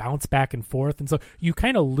 and they bounce back and forth, and so you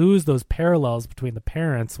kind of lose those parallels between the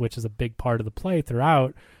parents, which is a big part of the play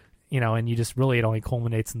throughout. And you just really, it only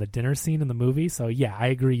culminates in the dinner scene in the movie. So yeah, I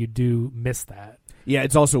agree, you do miss that. Yeah,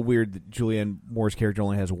 it's also weird that Julianne Moore's character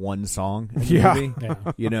only has 1 song in the movie.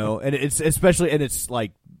 Yeah. And it's especially, and it's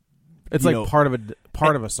like, it's like part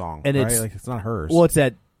of a song, and right? it's Like, it's not hers. Well, it's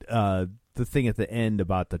that the thing at the end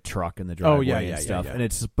about the truck and the driveway and stuff, yeah.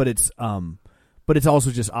 and but it's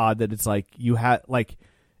also just odd that it's like you had, like,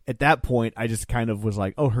 at that point I just kind of was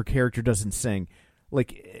like, oh, her character doesn't sing.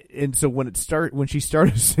 Like, and so when she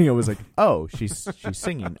started singing, I was like, oh, she's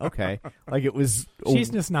singing. Okay. Like, it was. She's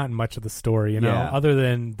just not in much of the story, other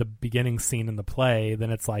than the beginning scene in the play. Then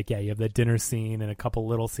it's like, you have the dinner scene and a couple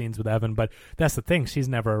little scenes with Evan. But that's the thing. She's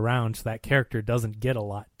never around. So that character doesn't get a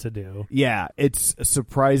lot to do. Yeah. It's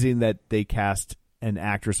surprising that they cast an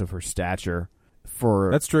actress of her stature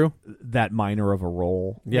for that's true, that minor of a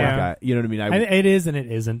role. Yeah. Like, you know what I mean? It is and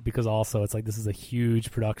it isn't, because also it's like, this is a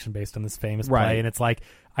huge production based on this famous play, and it's like,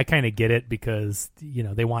 I kind of get it because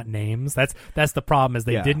they want names. That's the problem, is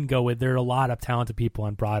they didn't go with. There are a lot of talented people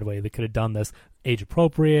on Broadway that could have done this age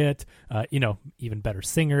appropriate. Even better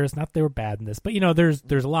singers. Not that they were bad in this, but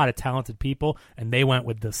there's a lot of talented people, and they went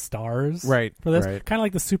with the stars for this. Right. Kind of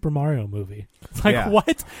like the Super Mario movie. It's like,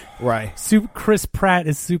 what? Right. Chris Pratt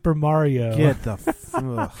is Super Mario. Get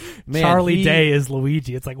the man, Charlie Day is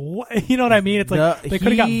Luigi. It's like, what? You know what I mean? It's like they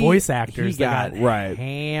could have got voice actors. He got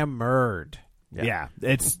hammered. Yeah,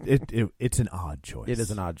 it's an odd choice. It is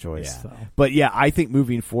an odd choice. Yeah. So. But yeah, I think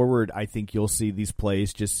moving forward, I think you'll see these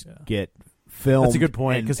plays just get filmed. That's a good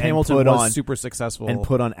point, because Hamilton was super successful and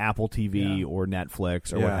put on Apple TV or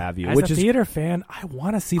Netflix or what have you. As a theater fan, I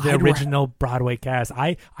want to see the original Broadway cast.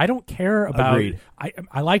 I don't care about. Agreed.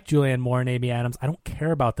 I like Julianne Moore and Amy Adams. I don't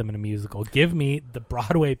care about them in a musical. Give me the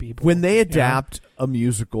Broadway people. When they adapt a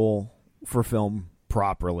musical for film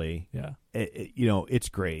properly, it's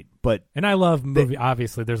great. And I love movie.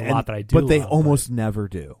 Obviously, there's a lot that I do, but they almost never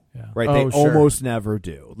do. Yeah. Right? Oh, They sure. almost never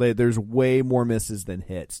do. There's way more misses than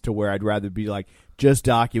hits, to where I'd rather be like, just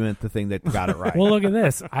document the thing that got it right. Well, look at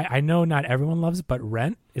this. I know not everyone loves it, but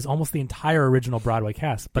Rent is almost the entire original Broadway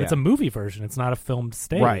cast, but it's a movie version. It's not a filmed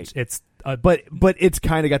stage. Right. It's but it's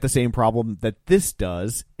kind of got the same problem that this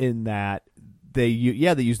does, in that they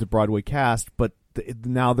use the Broadway cast, but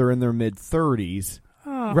now they're in their mid-30s.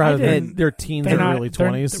 rather than their teens or early they're-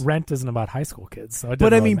 20s. Rent isn't about high school kids, so it But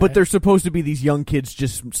doesn't I really mean, but matter. they're supposed to be these young kids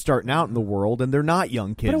just starting out in the world, and they're not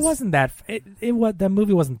young kids. But it wasn't that. That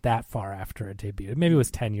movie wasn't that far after it debuted. Maybe it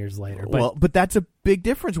was 10 years later. But But that's a big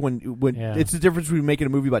difference when Yeah. it's the difference between making a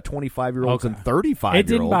movie about 25-year-olds Okay. and 35-year-olds. it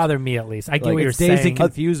didn't bother me, at least. I get Like, what you're It's Dazed saying. and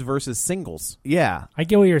Confused versus Singles. Yeah. I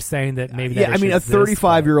get what you're saying. That maybe. That Yeah, I mean, issue a exists,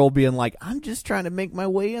 35-year-old being like, I'm just trying to make my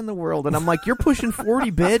way in the world. And I'm like, you're pushing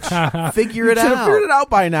 40, bitch. Figure it Should have out. figured it out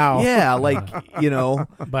by now. Yeah, like, you know.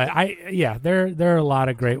 But there are a lot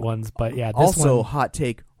of great ones. But yeah, this Also, one, hot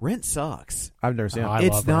take, Rent sucks. I've never seen it. I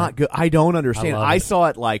It's love not Rent. good. I don't understand. I love I it. saw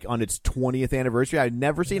it like on its 20th anniversary. I'd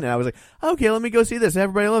never seen it. I was like, okay, let me go see this.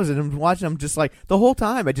 Everybody loves it. I'm watching. I'm just like, the whole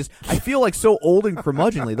time, I feel like so old and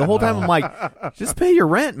curmudgeonly. The whole time I'm like, just pay your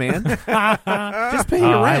rent, man. Just pay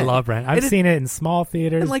your rent. I love Rent. I've And it- seen it in small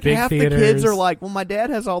theaters, And like big half theaters. the kids are like, well, my dad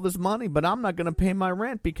has all this money, but I'm not going to pay my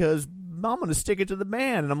rent because I'm going to stick it to the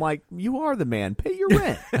man. And I'm like, you are the man. Pay your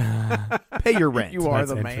rent. Pay your rent. You are That's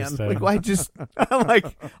the man. interesting. Like,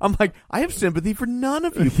 I'm like, I have sympathy for none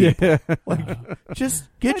of you people. Like, just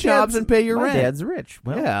get jobs and pay your my rent. dad's rich.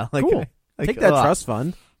 Well, Yeah, like- cool. like, Take that ugh. trust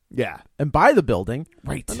fund Yeah, and buy the building.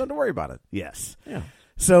 right. And don't worry about it. Yes. Yeah.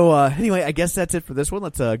 So anyway, I guess that's it for this one.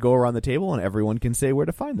 Let's go around the table and everyone can say where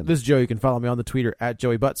to find them. This is Joe. You can follow me on the Twitter at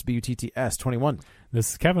Joey Butts, BUTTS21.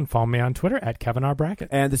 This is Kevin. Follow me on Twitter at Kevin R. Brackett.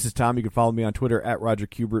 And this is Tom. You can follow me on Twitter at Roger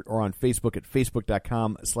Kubert or on Facebook at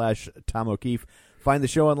facebook.com/Tom O'Keefe. Find the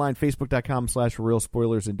show online, facebook.com/Real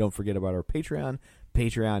Spoilers. And don't forget about our Patreon,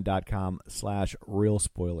 patreon.com/Real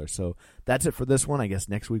Spoilers. So that's it for this one. I guess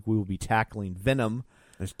next week we will be tackling Venom.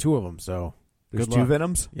 There's two of them, so There's good two luck.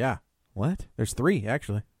 Venoms? Yeah. What? There's three,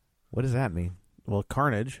 actually. What does that mean? Well,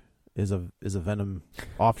 Carnage is a Venom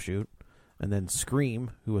offshoot, and then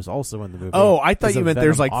Scream, who was also in the movie. Oh, I thought is you a meant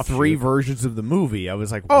there's Venom like three offshoot. versions of the movie. I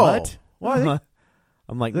was like, Oh. what? Well, I think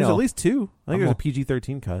I'm like, there's no. at least two. I think I'm there's a- a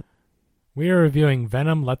PG-13 cut. We are reviewing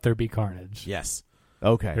Venom. Let There Be Carnage. Yes,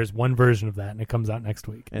 Okay. There's one version of that, and it comes out next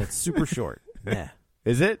week. and it's super short. Yeah,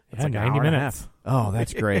 Is it? Yeah, like an 90 hour and a minutes. half. Oh,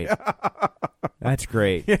 that's great. That's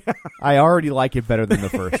great. I already like it better than the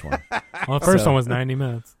first one. Well, the first So- one was 90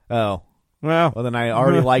 minutes. Oh. Well, Well, then I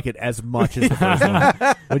already like it as much as the first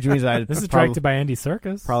one. Which means I This is probably, directed by Andy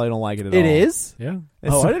Serkis. probably don't like it at it all. is. Yeah.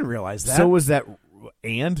 Oh, So- I didn't realize that. So was that...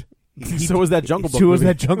 And? So was that Jungle Book So was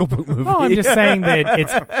movie. that Jungle Book movie. No, I'm just saying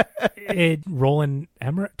that it's Roland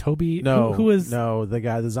Emmerich, Toby. no, who is? no the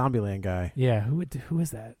guy, the Zombieland guy. Yeah, who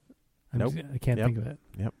is that? Nope. I can't Yep. think of it.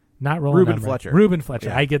 Yep. Not Roland Reuben Emmerich. Fletcher. Reuben Fletcher.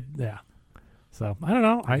 Yeah. I get. Yeah. So I don't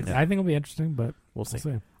know. I Yeah. think it'll be interesting, but We'll see.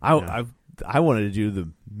 we'll see. I wanted to do the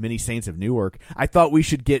Many Saints of Newark. I thought we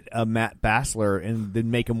should get Matt Bassler and then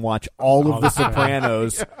make him watch all of The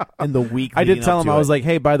Sopranos in the week. I did leading tell up him, to I was it. like,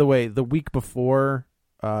 hey, by the way, the week before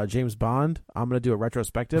James Bond, I'm going to do a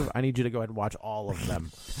retrospective. I need you to go ahead and watch all of them.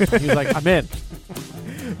 He was like, I'm in.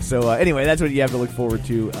 So anyway, that's what you have to look forward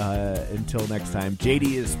to until next time.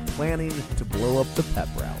 JD is planning to blow up the pep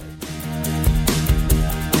rally.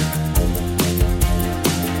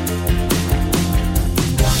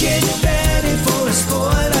 Get ready for a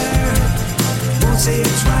spoiler. Won't say it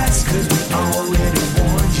twice, cause we already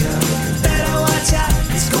warned you. Better watch out,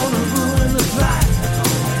 it's gonna ruin the plot.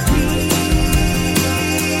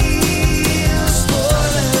 Real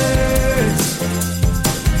spoilers.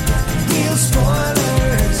 Real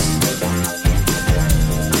spoilers.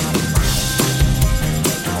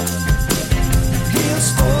 Real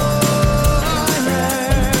spoilers.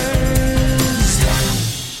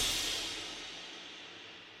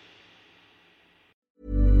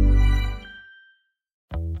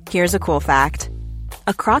 Here's a cool fact.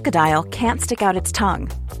 A crocodile can't stick out its tongue.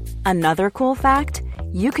 Another cool fact,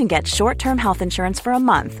 you can get short-term health insurance for a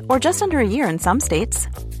month or just under a year in some states.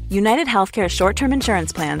 United Healthcare short-term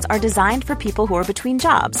insurance plans are designed for people who are between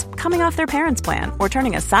jobs, coming off their parents' plan, or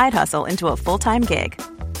turning a side hustle into a full-time gig.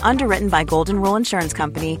 Underwritten by Golden Rule Insurance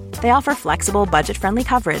Company, they offer flexible, budget-friendly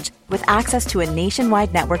coverage with access to a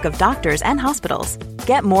nationwide network of doctors and hospitals.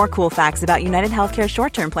 Get more cool facts about United Healthcare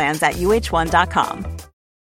short-term plans at uh1.com.